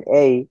Jam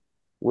A,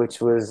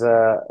 which is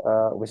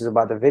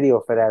about the video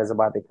for that is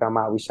about to come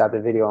out. We shot the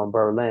video in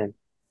Berlin.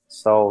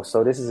 So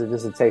this is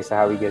just a taste of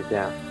how we get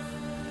down.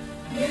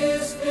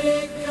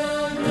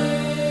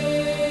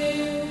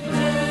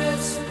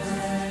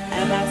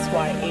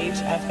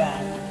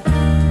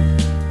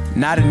 MSYHFM.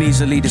 Not an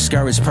easily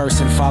discouraged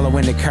person,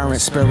 following the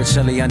current,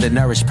 spiritually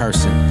undernourished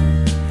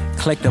person.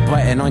 Click the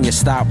button on your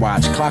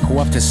stopwatch, clock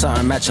up to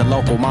something at your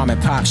local mom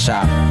and pop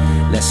shop.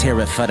 Let's hear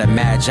it for the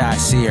magi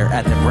seer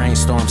at the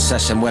brainstorm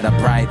session with a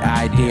bright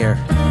idea.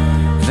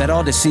 That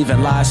all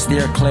deceiving lies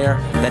steer clear,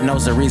 that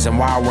knows the reason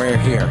why we're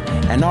here.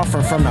 And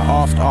offer from the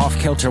off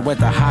kilter with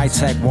a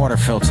high-tech water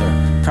filter.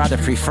 Proud to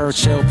prefer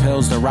chill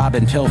pills to rob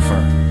and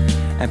pilfer.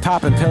 And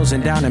popping pills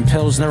and down in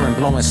Pilsner and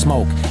blowing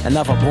smoke.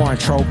 Another boring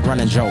trope,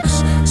 running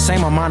jokes.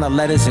 Same amount of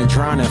letters and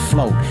drown and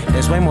float.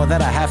 There's way more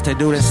that I have to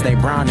do to stay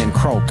brown and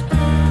croak.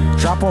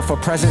 Drop off a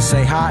present,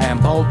 say hi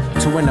and bolt.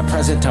 To win the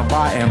present to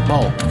buy in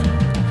bulk.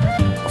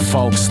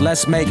 Folks,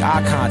 let's make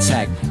eye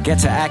contact. Get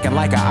to acting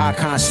like an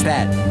icon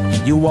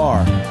stat. You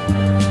are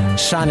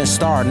shining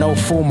star, no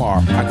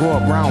Fumar. I grew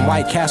up around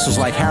White Castles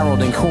like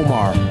Harold and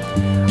Kumar.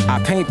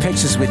 I paint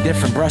pictures with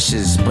different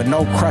brushes, but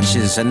no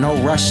crutches and no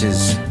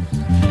rushes.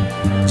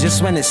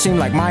 Just when it seemed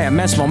like my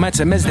immense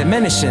momentum is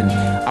diminishing,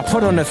 I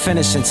put on the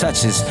finishing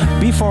touches.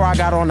 Before I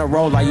got on the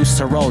roll, I used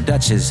to roll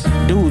Dutches.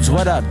 Dudes,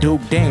 what up,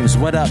 Duke? Dames,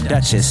 what up,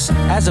 Duchess?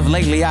 As of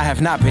lately, I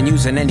have not been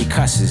using any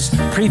cusses.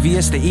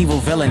 Previous, the evil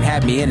villain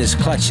had me in his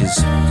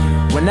clutches.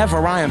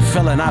 Whenever I am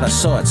feeling out of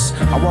sorts,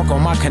 I work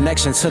on my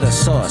connection to the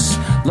source.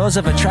 Laws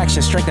of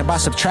attraction strengthened by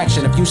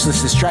subtraction of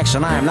useless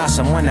distraction. I am not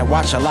someone that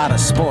watch a lot of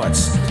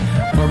sports,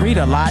 but read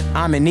a lot.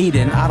 I'm in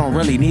Eden, I don't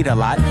really need a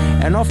lot.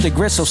 And off the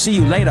grid, so see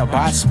you later,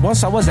 bots.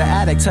 Once I was an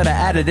addict to the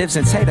additives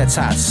and tater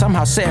tots.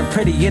 Somehow sitting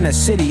pretty in a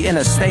city in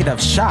a state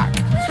of shock.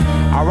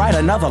 I write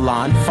another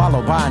line,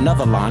 followed by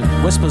another line.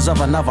 Whispers of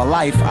another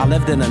life, I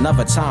lived in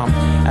another time.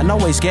 And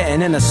always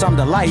getting into some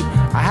delight.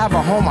 I have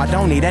a home, I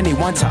don't need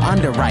anyone to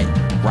underwrite,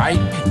 right?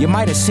 You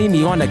might have seen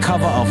me on the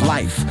cover of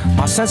Life.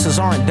 My senses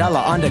aren't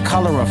duller under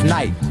color of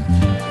night.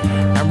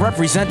 And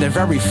represent the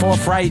very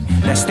forthright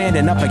that's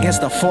standing up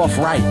against the Fourth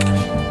Reich.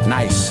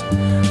 Nice.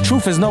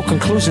 Truth is no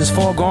conclusions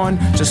foregone,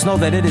 just know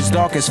that it is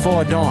dark as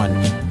dawn.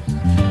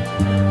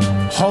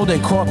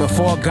 Holding court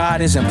before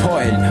God is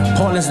important.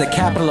 Portland's the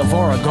capital of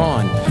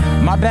Oregon.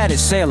 My bad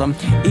is Salem,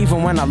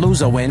 even when I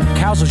lose or win.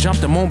 Cows will jump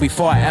the moon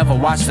before I ever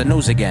watch the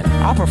news again.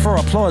 I prefer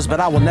applause, but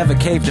I will never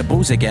cave to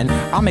booze again.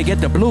 I may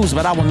get the blues,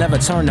 but I will never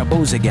turn to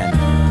booze again.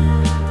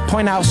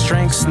 Point out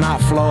strengths,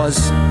 not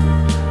flaws.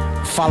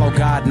 Follow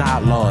God,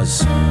 not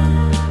laws.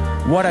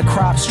 Water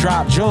crops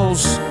drop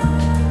jewels.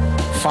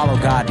 Follow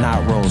God,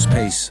 not rules.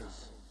 Peace.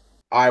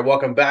 All right,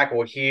 welcome back.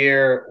 We're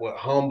here with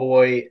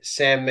Homeboy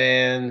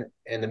Sandman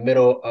in the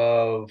middle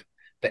of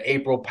the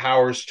April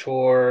Powers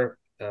Tour.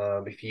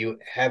 If you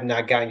have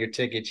not gotten your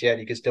tickets yet,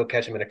 you can still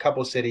catch them in a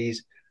couple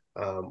cities.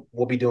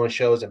 We'll be doing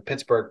shows in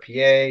Pittsburgh,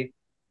 PA,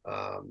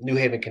 New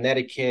Haven,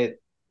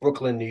 Connecticut,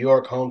 Brooklyn, New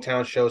York.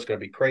 Hometown show is going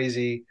to be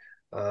crazy.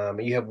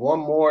 And you have one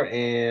more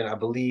in, I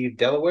believe,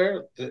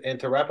 Delaware. And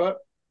to wrap up,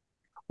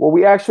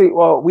 We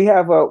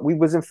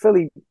was in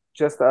Philly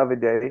just the other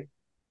day.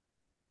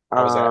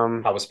 how was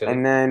that? How was Philly?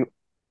 And then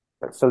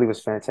Philly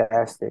was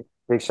fantastic.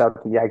 Big shout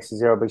out to Yikes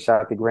Zero. Big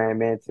shout out to Grand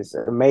Mantis.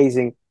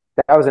 Amazing.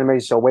 That was an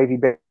amazing show. Wavy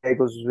Bagels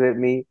was with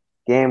me.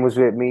 Gam was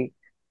with me.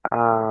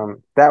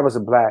 That was a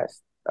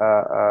blast.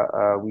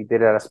 We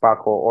did it at a spot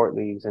called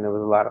Ortleys, and it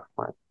was a lot of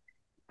fun.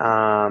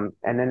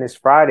 And then this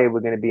Friday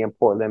we're going to be in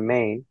Portland,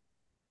 Maine,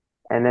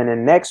 and then the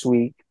next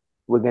week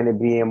we're going to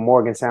be in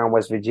Morgantown,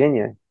 West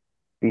Virginia,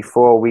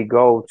 before we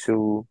go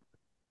to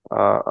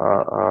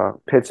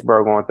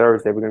Pittsburgh on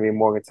Thursday. We're going to be in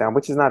Morgantown,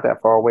 which is not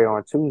that far away,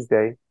 on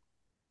Tuesday.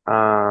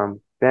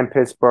 Then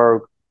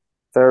Pittsburgh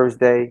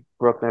Thursday,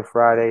 Brooklyn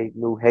Friday,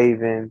 New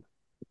Haven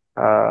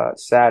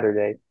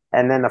Saturday.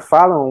 And then the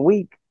following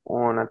week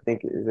on, I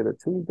think, is it a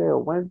Tuesday or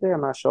Wednesday?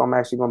 I'm not sure. I'm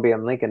actually going to be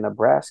in Lincoln,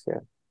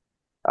 Nebraska,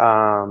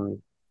 to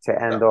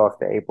end off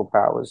the April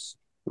Powers.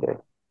 Yeah.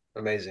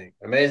 Amazing.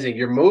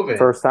 You're moving.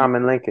 First time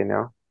in Lincoln,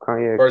 yo. Come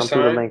through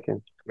to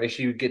Lincoln. Make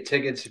sure you get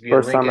tickets if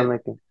you're First time in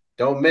Lincoln.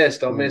 Don't miss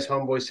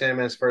Homeboy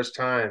Sandman's first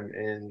time.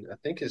 And I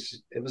think it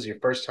was your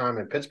first time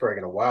in Pittsburgh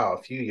in a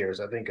few years.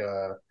 I think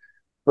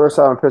first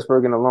time in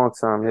Pittsburgh in a long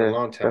time. Yeah, a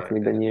long time.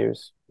 Definitely been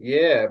years.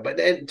 Yeah, but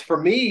then for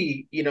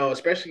me,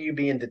 especially you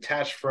being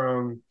detached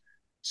from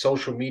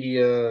social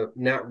media,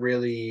 not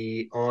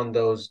really on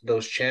those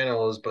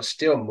channels, but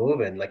still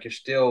moving, like you're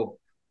still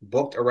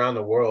booked around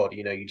the world.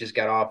 You just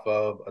got off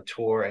of a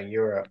tour in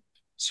Europe,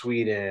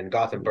 Sweden,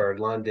 Gothenburg,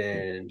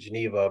 London,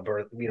 Geneva,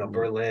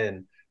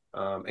 Berlin.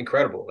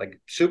 Incredible,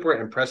 like super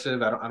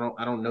impressive. I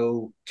don't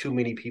know too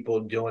many people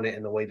doing it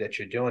in the way that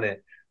you're doing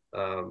it.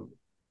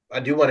 I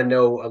do want to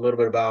know a little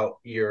bit about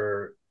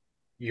your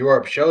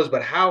Europe shows,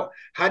 but how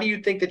do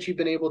you think that you've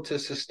been able to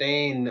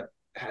sustain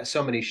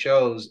so many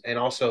shows and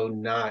also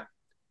not,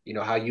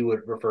 how you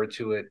would refer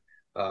to it,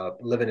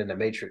 living in the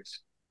matrix?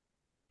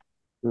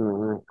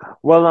 Mm-hmm.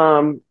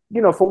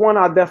 Well, for one,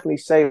 I'll definitely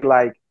say,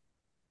 like,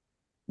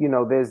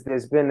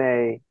 there's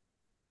been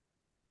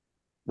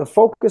the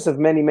focus of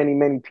many, many,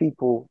 many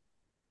people,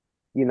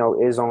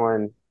 is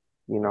on,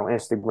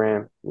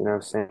 Instagram, you know what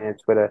I'm saying,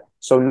 Twitter.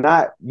 So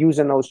not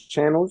using those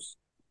channels,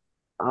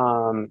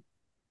 you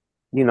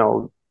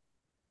know,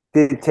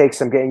 did take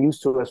some getting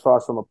used to as far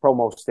as from a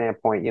promo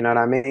standpoint, you know what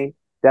I mean?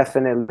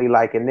 Definitely,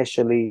 like,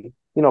 initially,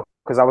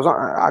 because I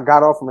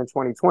got off them in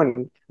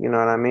 2020, you know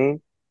what I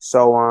mean?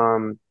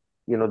 So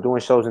doing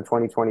shows in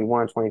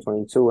 2021,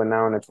 2022, and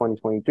now in the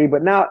 2023.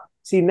 But now,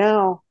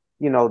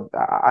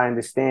 I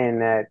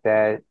understand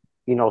that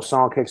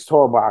Songkick's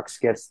Tour Box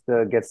gets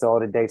all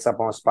the dates up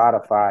on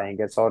Spotify, and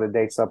gets all the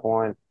dates up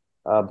on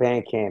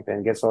Bandcamp,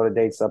 and gets all the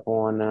dates up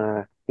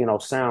on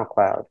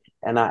SoundCloud.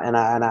 And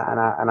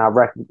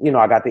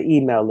I got the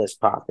email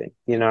list popping,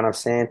 you know what I'm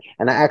saying?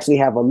 And I actually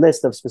have a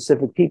list of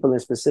specific people in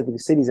specific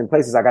cities and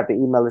places. I got the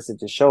email list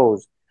to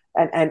shows.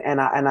 I had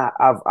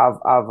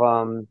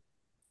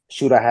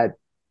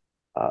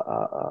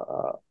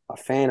a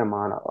fan of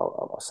mine,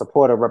 a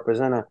supporter,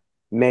 representative,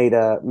 made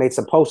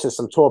some posters,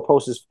 some tour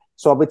posters.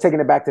 So we're taking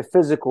it back to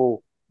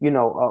physical.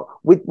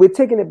 We're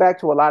taking it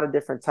back to a lot of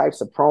different types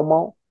of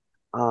promo.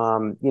 I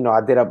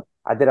did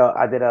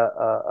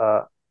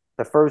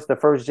the first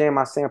jam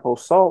I sampled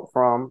Salt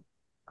from.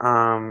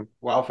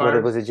 Wildfire.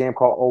 It was a jam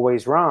called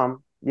Always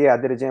Rom. Yeah, I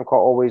did a jam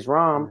called Always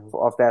Rom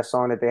off that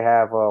song that they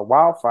have,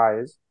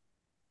 Wildfires.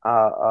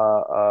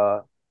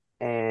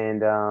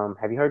 And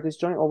have you heard this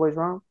joint, Always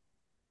Rom?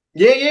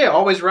 Yeah,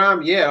 Always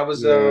Rhyme. Yeah, I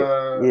was you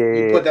put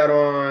yeah. that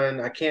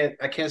on I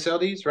can't sell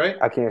these, right?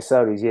 I can't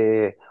sell these,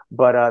 yeah.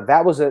 But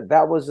that was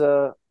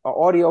a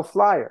audio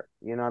flyer,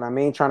 you know what I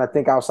mean? Trying to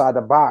think outside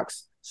the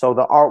box. So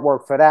the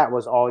artwork for that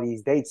was all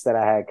these dates that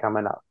I had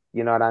coming up.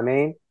 You know what I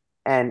mean?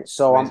 And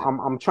so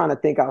I'm trying to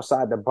think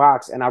outside the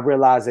box, and I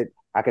realized that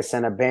I could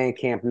send a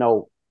Bandcamp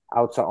note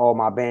out to all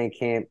my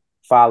Bandcamp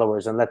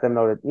followers and let them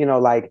know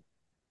that,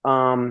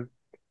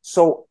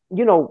 so,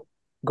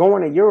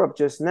 going to Europe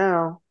just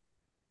now,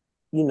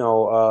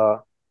 I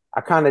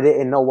kind of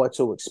didn't know what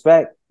to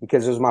expect,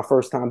 because it was my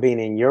first time being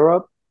in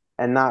Europe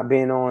and not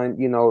being on,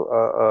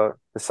 the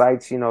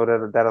sites,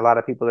 that a lot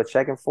of people are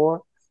checking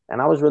for.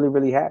 And I was really,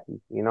 really happy.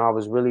 I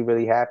was really,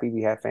 really happy.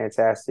 We had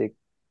fantastic,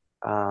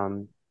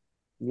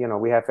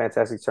 we had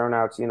fantastic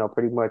turnouts.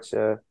 Pretty much,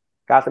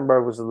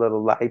 Gothenburg was a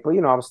little light, but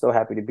I was still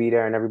happy to be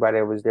there, and everybody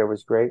that was there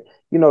was great.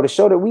 The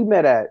show that we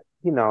met at,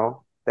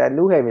 that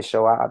New Haven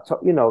show,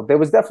 there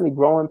was definitely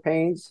growing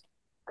pains,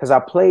 because I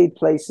played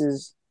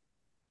places,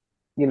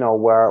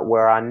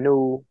 where I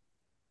knew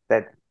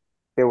that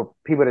there were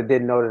people that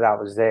didn't know that I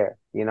was there,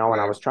 and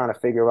I was trying to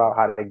figure out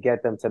how to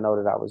get them to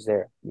know that I was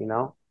there.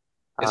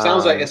 It Um,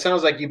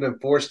 sounds like you've been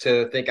forced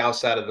to think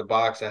outside of the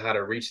box and how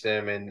to reach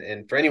them.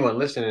 And for anyone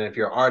listening, if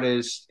you're an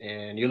artist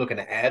and you're looking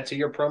to add to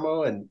your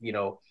promo and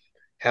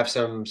have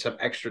some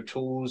extra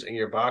tools in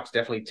your box,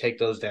 definitely take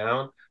those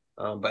down.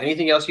 But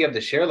anything else you have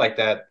to share like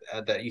that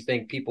that you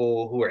think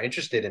people who are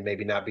interested in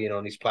maybe not being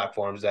on these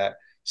platforms that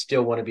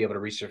still want to be able to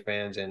reach their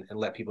fans and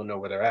let people know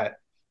where they're at,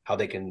 how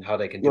they can do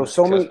yo, it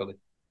so many, successfully.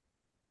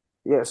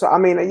 yeah. So I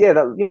mean, yeah,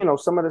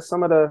 some of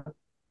the,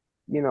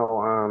 you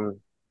know,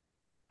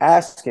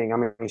 asking. I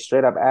mean,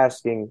 straight up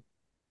asking,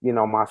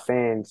 my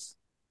fans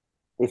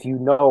if you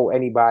know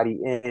anybody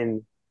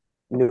in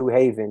New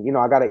Haven.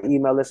 I got an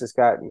email list. It's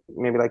got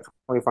maybe like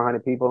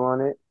 2,500 people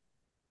on it.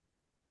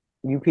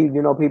 You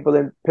know people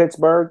in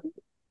Pittsburgh,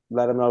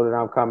 let them know that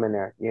I'm coming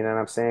there. You know what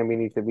I'm saying? We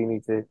need to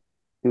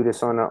do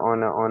this on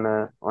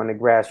the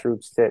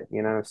grassroots tip.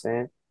 You know what I'm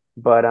saying?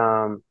 But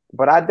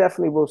I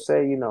definitely will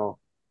say,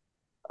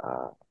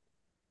 uh,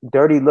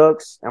 dirty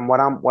looks and what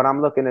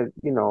I'm looking at.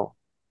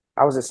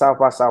 I was at South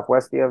by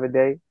Southwest the other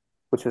day,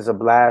 which was a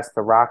blast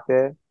to rock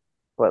there.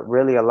 But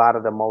really, a lot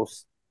of the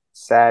most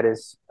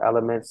saddest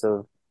elements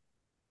of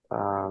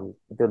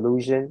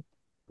delusion,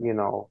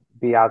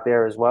 be out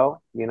there as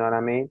well. You know what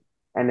I mean?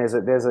 And there's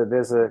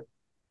a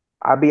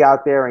I'll be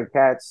out there and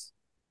cats.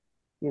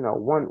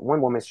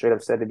 One woman straight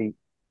up said to me,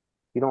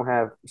 "You don't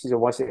have." She said,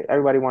 "What's it?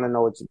 Everybody want to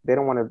know it. They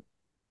don't want to."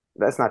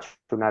 That's not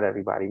true. Not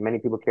everybody. Many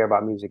people care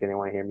about music and they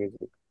want to hear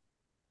music,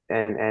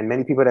 and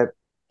many people that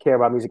care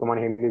about music and want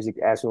to hear music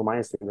ask me what my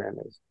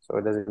Instagram is. So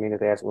it doesn't mean that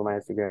they ask me what my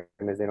Instagram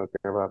is, they don't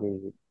care about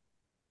music.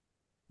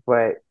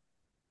 But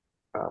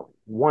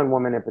one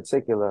woman in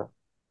particular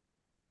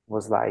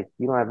was like,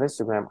 "You don't have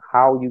Instagram.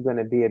 How are you going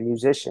to be a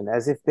musician?"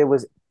 As if there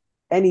was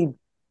any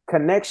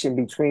connection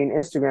between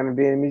Instagram and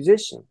being a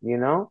musician,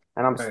 And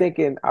Right.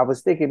 I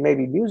was thinking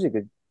maybe music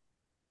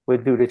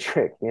would do the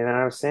trick, you know what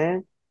I'm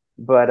saying?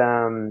 But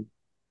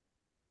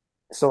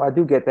so I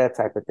do get that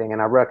type of thing,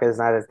 and I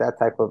recognize that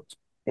type of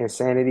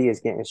insanity is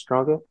getting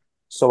stronger.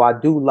 So I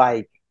do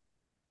like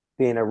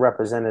being a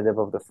representative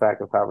of the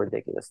fact of how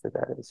ridiculous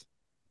that is.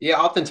 Yeah,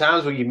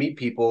 oftentimes when you meet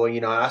people,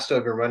 I still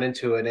even run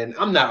into it, and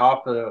I'm not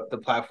off the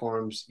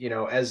platforms,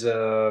 as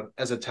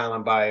a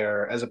talent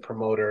buyer, as a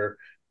promoter,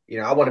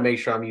 I want to make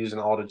sure I'm using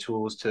all the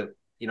tools to,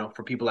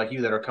 for people like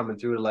you that are coming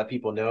through to let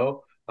people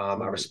know. I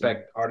Mm-hmm.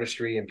 respect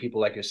artistry and people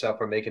like yourself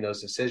for making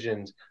those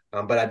decisions.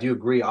 But I do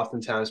agree,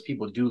 oftentimes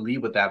people do lead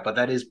with that, but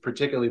that is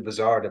particularly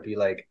bizarre to be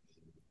like,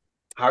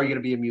 how are you going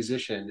to be a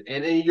musician?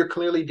 And you're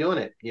clearly doing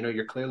it.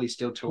 You're clearly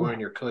still touring.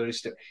 You're clearly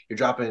still you're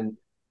dropping,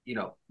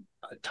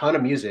 a ton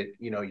of music.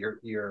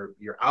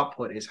 Your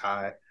output is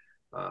high.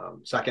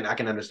 So I can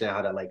understand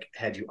how that like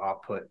had you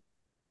output.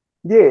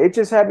 Yeah, it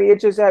just had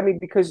me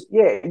because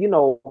yeah,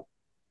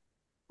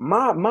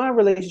 my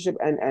relationship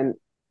and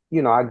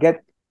I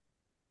get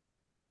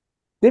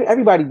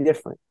everybody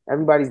different.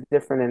 Everybody's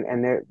different,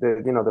 and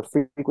the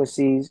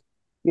frequencies.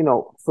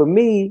 For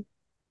me,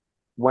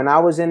 when I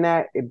was in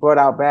that, it brought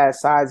out bad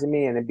sides of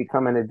me, and it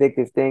become an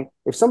addictive thing.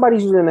 If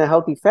somebody's using it in a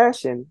healthy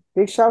fashion,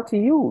 big shout to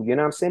you. You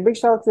know what I'm saying? Big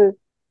shout to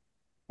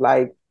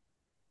like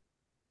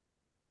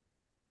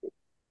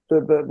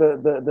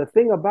the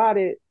thing about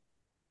it.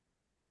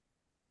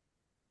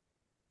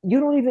 You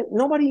don't even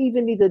nobody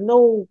even need to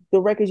know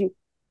the records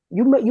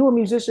you a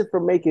musician for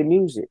making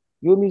music.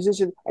 You're a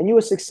musician, and you're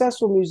a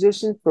successful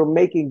musician for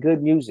making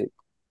good music.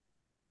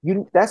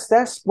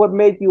 That's what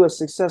made you a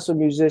successful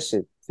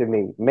musician to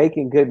me,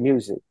 making good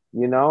music,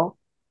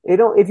 It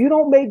don't if you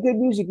don't make good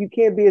music, you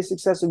can't be a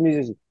successful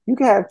musician. You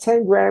can have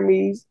 10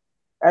 Grammys,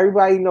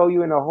 everybody know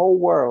you in the whole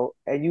world,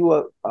 and you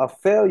are a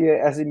failure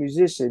as a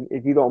musician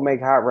if you don't make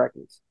hot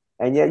records.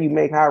 And yet you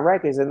make hot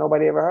records and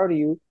nobody ever heard of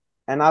you.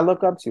 And I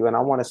look up to you and I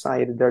want to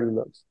sign you to Dirty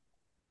Looks.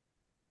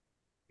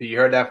 You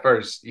heard that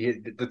first.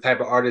 The type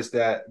of artist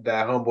that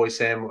Homeboy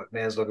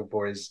Sandman's looking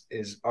for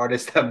is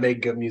artists that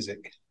make good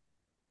music.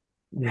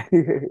 Yeah.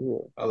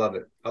 I love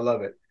it. I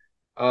love it.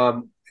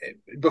 Um,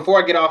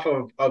 Before I get off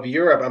of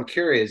Europe, I'm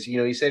curious.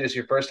 You say this is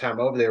your first time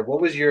over there.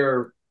 What was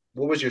your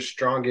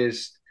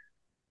strongest?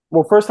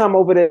 Well, first time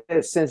over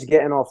there since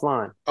getting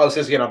offline. Oh,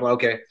 since getting off.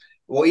 Okay.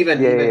 Well, even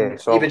Yeah, yeah, yeah.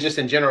 even So just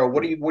in general,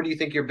 what do yeah. you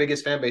think your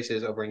biggest fan base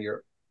is over in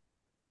Europe?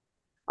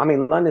 I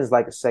mean, London's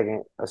like a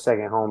second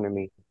home to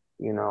me.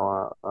 You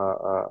know,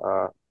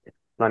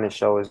 London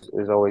show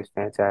is always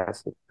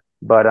fantastic.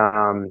 But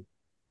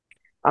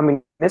I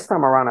mean, this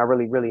time around, I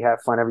really, really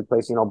had fun every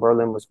place.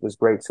 Berlin was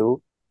great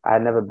too. I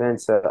had never been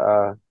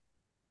to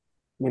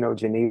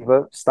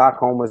Geneva.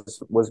 Stockholm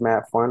was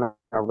mad fun.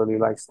 I really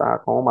like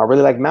Stockholm. I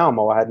really like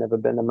Malmo. I had never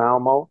been to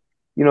Malmo.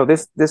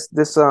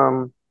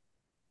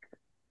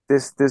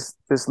 This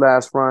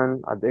last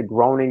run I did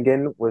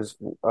Groningen was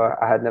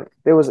I had never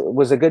there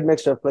was a good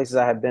mixture of places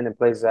I had been and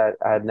places I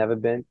had never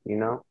been,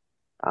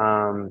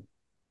 Um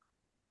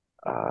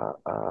uh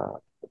uh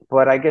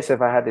but I guess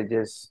if I had to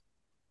just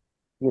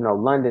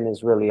London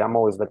is really I'm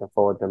always looking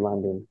forward to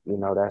London.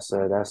 That's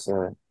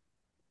a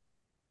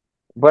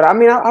but I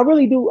mean I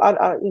really do I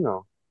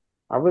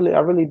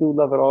really do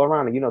love it all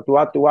around.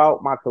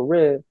 Throughout my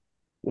career,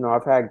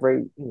 I've had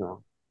great,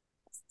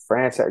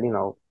 France,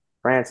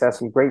 France has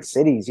some great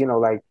cities,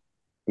 like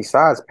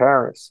besides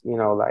Paris,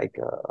 like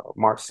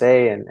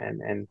Marseille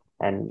and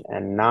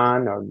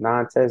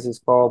Nantes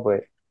is called, but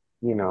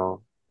you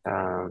know,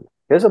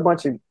 there's a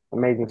bunch of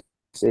amazing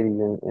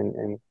cities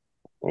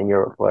in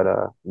Europe, but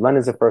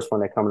London's the first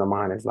one that come to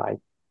mind. Is like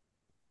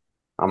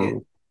Yeah.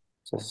 I'm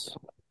just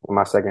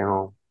my second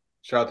home.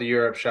 Shout out to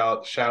Europe.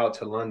 Shout out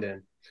to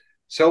London.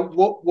 So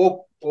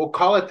we'll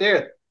call it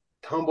there.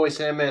 Homeboy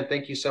Sandman,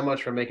 thank you so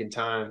much for making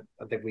time.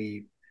 I think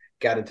we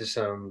got into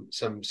some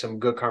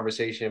good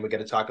conversation. We got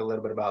to talk a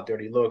little bit about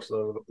Dirty Looks, a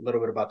little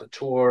bit about the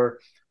tour,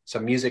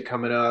 some music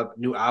coming up,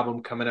 new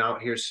album coming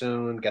out here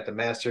soon. Got the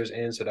masters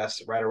in, so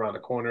that's right around the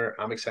corner.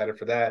 I'm excited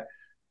for that.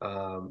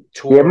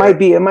 Tour. Yeah, it might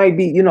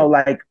be,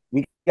 like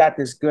we got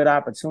this good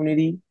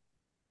opportunity.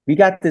 We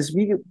got this,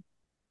 we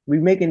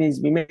making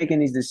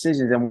these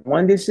decisions, and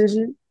one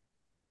decision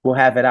will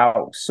have it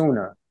out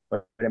sooner,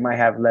 but it might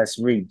have less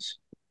reach.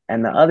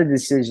 And the other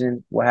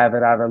decision will have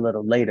it out a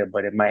little later,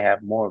 but it might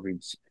have more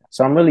reach.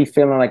 So I'm really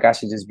feeling like I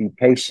should just be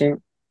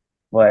patient,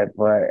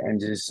 and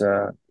just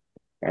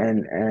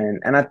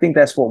and I think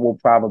that's what we'll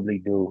probably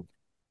do.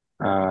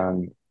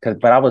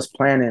 But I was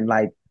planning,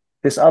 like,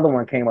 this other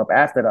one came up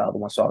after the other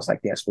one, so I was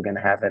like, yes, we're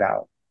gonna have it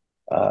out,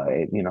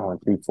 in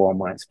 3-4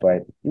 months. But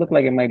it looked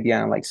like it might be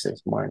on like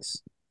 6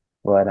 months.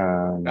 But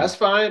that's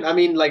fine. I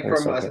mean, like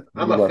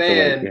I'm a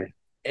fan. Yeah.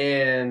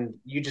 And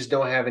you just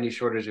don't have any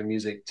shortage of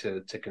music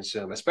to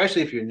consume,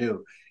 especially if you're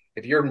new.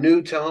 If you're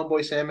new to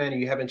Homeboy Sandman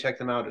and you haven't checked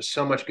them out, there's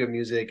so much good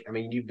music. I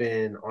mean, you've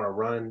been on a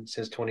run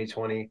since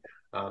 2020.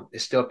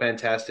 It's still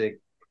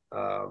fantastic.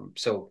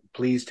 So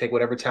please take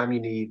whatever time you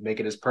need, make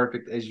it as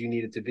perfect as you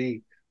need it to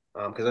be,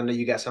 because I know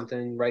you got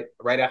something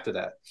right after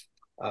that.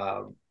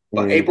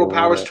 But April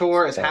Powers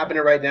Tour is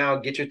happening right now.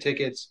 Get your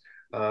tickets.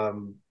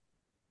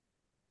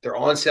 They're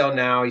on sale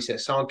now. He said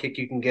Songkick,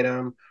 you can get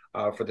them.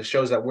 For the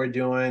shows that we're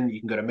doing,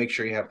 you can go to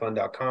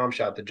makesure-you-have-fun.com.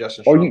 Shout out to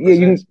Justin.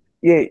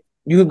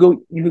 You could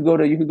go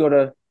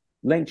to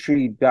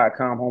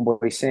linktree.com,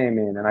 Homeboy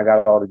Sandman, and I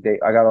got all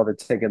the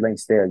ticket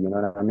links there. You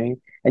know what I mean?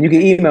 And you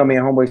can email me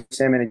at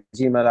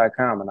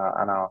homeboysandman@gmail.com, and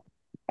I'll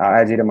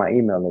add you to my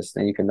email list,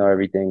 and you can know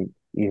everything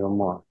even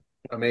more.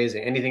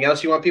 Amazing. Anything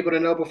else you want people to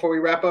know before we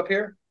wrap up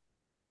here?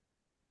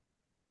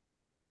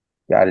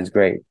 God is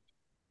great.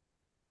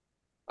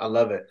 I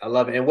love it.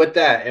 And with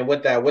that,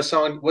 what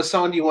song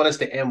do you want us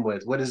to end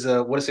with? What's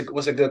a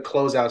good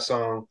closeout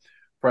song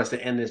for us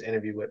to end this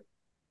interview with?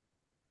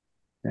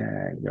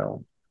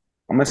 I'm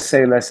gonna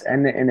say let's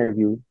end the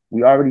interview.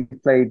 We already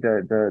played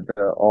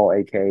the all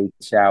AKA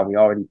Child. We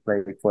already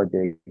played For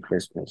Day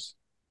Christmas.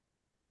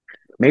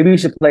 Maybe we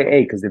should play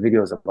A because the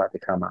video is about to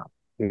come out.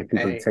 Give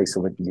people a taste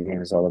of what the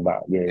game is all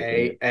about.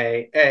 Yeah.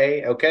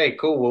 A. Okay,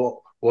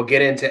 cool. We'll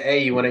get into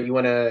A. You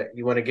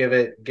wanna give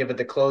it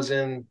the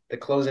closing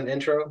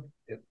intro?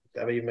 If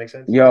that even makes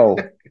sense. Yo.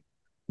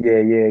 Yeah.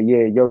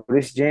 Yo,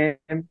 this jam,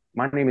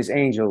 my name is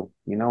Angel,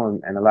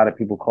 and a lot of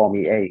people call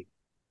me A.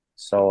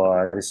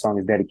 So this song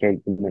is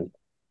dedicated to me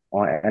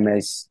on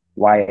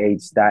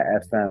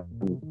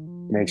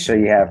MSYH.FM. Make sure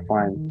you have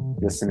fun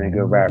listening to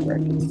good rap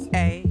records.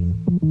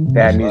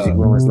 Bad music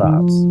ruins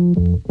lives.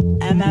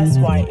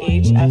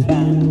 MSYH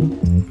FM.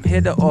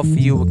 Here to offer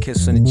you a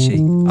kiss on the cheek.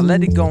 I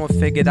let it go and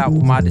figured out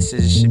what my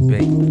decision should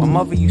be. My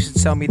mother used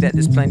to tell me that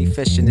there's plenty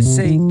fish in the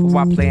sea, but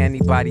why play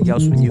anybody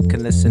else when you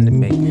can listen to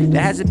me?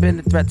 There hasn't been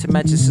a threat to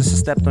mention since I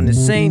stepped on the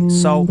scene,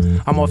 so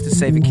I'm off to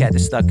save a cat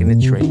that's stuck in the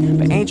tree.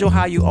 But Angel,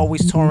 how you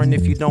always touring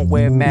if you don't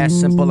wear a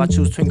mask? Simple, I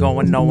choose between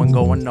going no and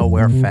going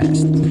nowhere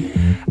fast.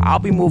 I'll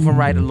be moving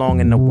right along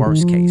in the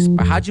worst case,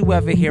 but how'd you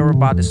ever hear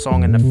about this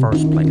song in the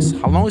first place?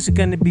 How long is it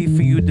gonna be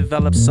for you to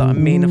develop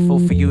something meaningful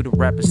for you to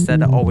rap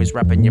instead of always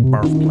repping your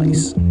birthplace?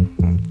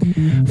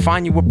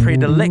 Find you a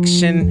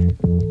predilection,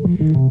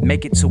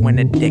 make it to an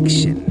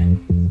addiction.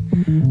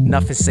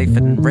 Nothing safer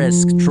than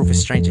risk, truth is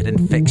stranger than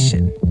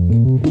fiction.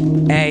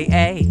 Ay,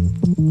 ay.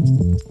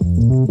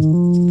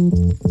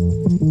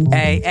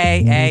 Ay,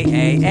 ay, ay,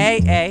 ay, ay,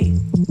 ay.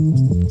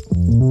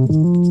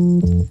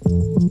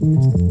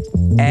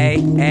 Ay,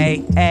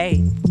 ay,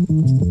 ay.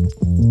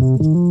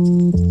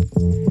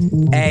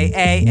 Ay,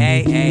 ay,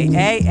 ay, ay,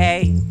 ay,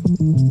 ay.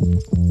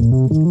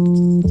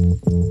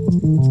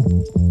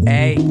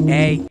 Ay,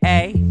 ay,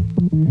 ay.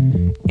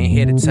 Ain't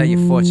here to tell your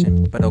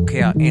fortune, but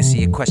okay, I'll answer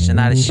your question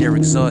out of sheer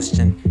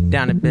exhaustion.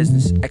 Down to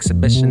business,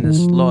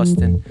 exhibitionist,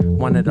 lost in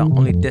one of the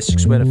only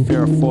districts where the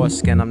fear of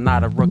foreskin. I'm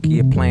not a rookie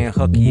at playing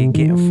hooky and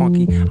getting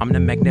funky. I'm the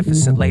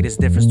magnificent latest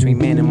difference between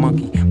man and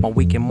monkey. My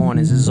weekend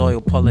mornings is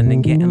oil pulling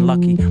and getting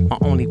lucky. My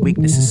only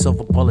weakness is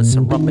silver bullets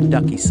and rubber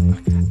duckies.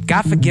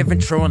 God forgiven,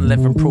 true, and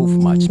living proof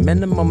much.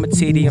 Minimum of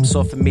tedium,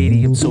 soft and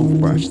medium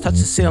toothbrush. Touch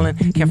the ceiling,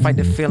 can't fight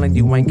the feeling.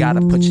 You ain't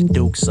gotta put your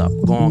dukes up.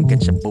 Go on,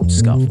 get your boots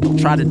scuffed. Don't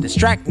try to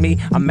distract me.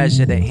 I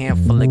measure the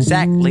handful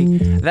exactly.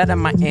 That in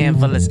my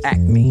anvil is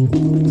acme.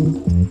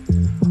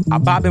 I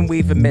bob and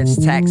weave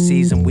amidst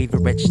taxis and weave a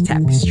rich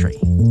tapestry.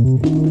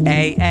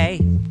 Ay, ay.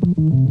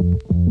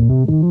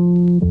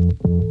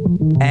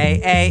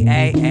 Ay, ay,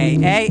 ay, ay,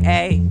 ay,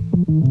 ay.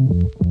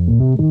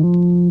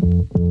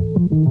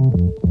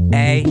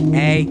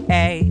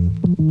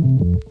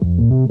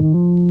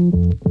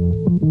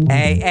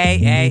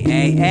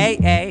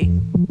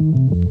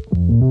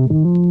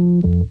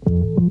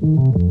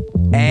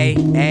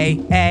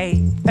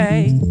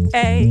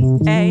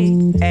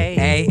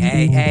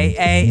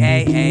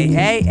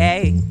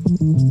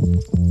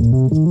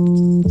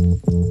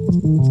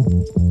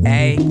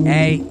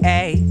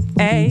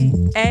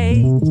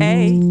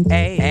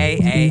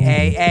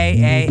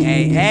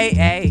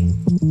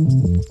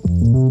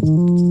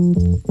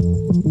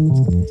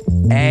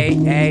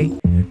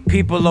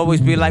 People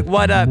always be like,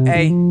 what up,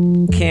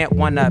 ayy? Can't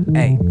one up,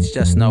 ayy. It's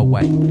just no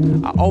way.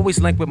 I always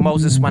link with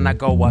Moses when I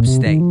go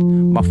upstate.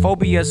 My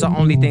phobias are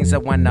only things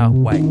that went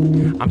away.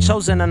 I'm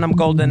chosen and I'm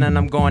golden and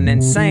I'm going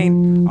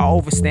insane. I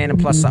overstand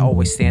and plus I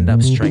always stand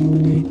up straight.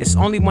 It's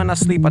only when I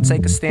sleep I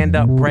take a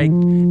stand-up break.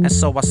 And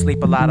so I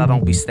sleep a lot, I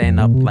don't be staying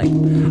up late.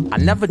 I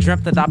never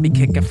dreamt that I'd be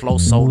kicking flow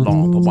so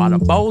long. But while the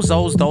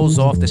bozos doze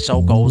off, the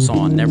show goes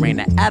on. There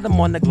ain't an atom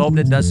on the globe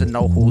that doesn't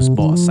know who's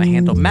boss. I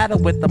handle matter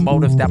with the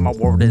motive that my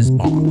word is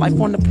born. Life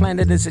on the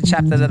planet is a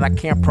chapter that I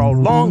can't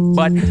prolong,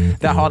 but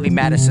that hardly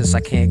matters since I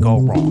can't go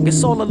wrong.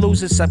 It's all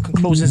illusions, except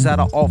conclusions that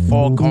are all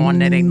foregone.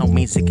 There ain't no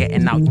means of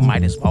getting out, you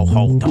might as well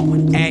hold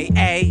on. Ay,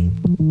 ay.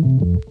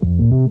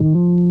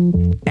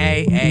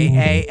 Ay, ay,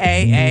 ay,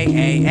 ay, ay,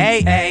 ay,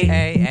 ay,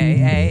 ay,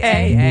 ay,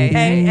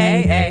 ay, ay,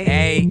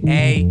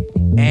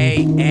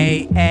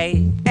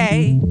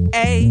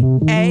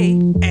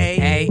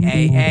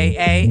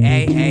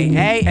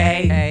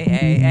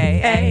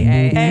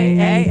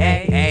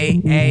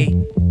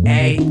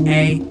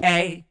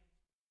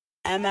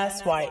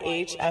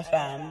 MSYH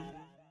FM.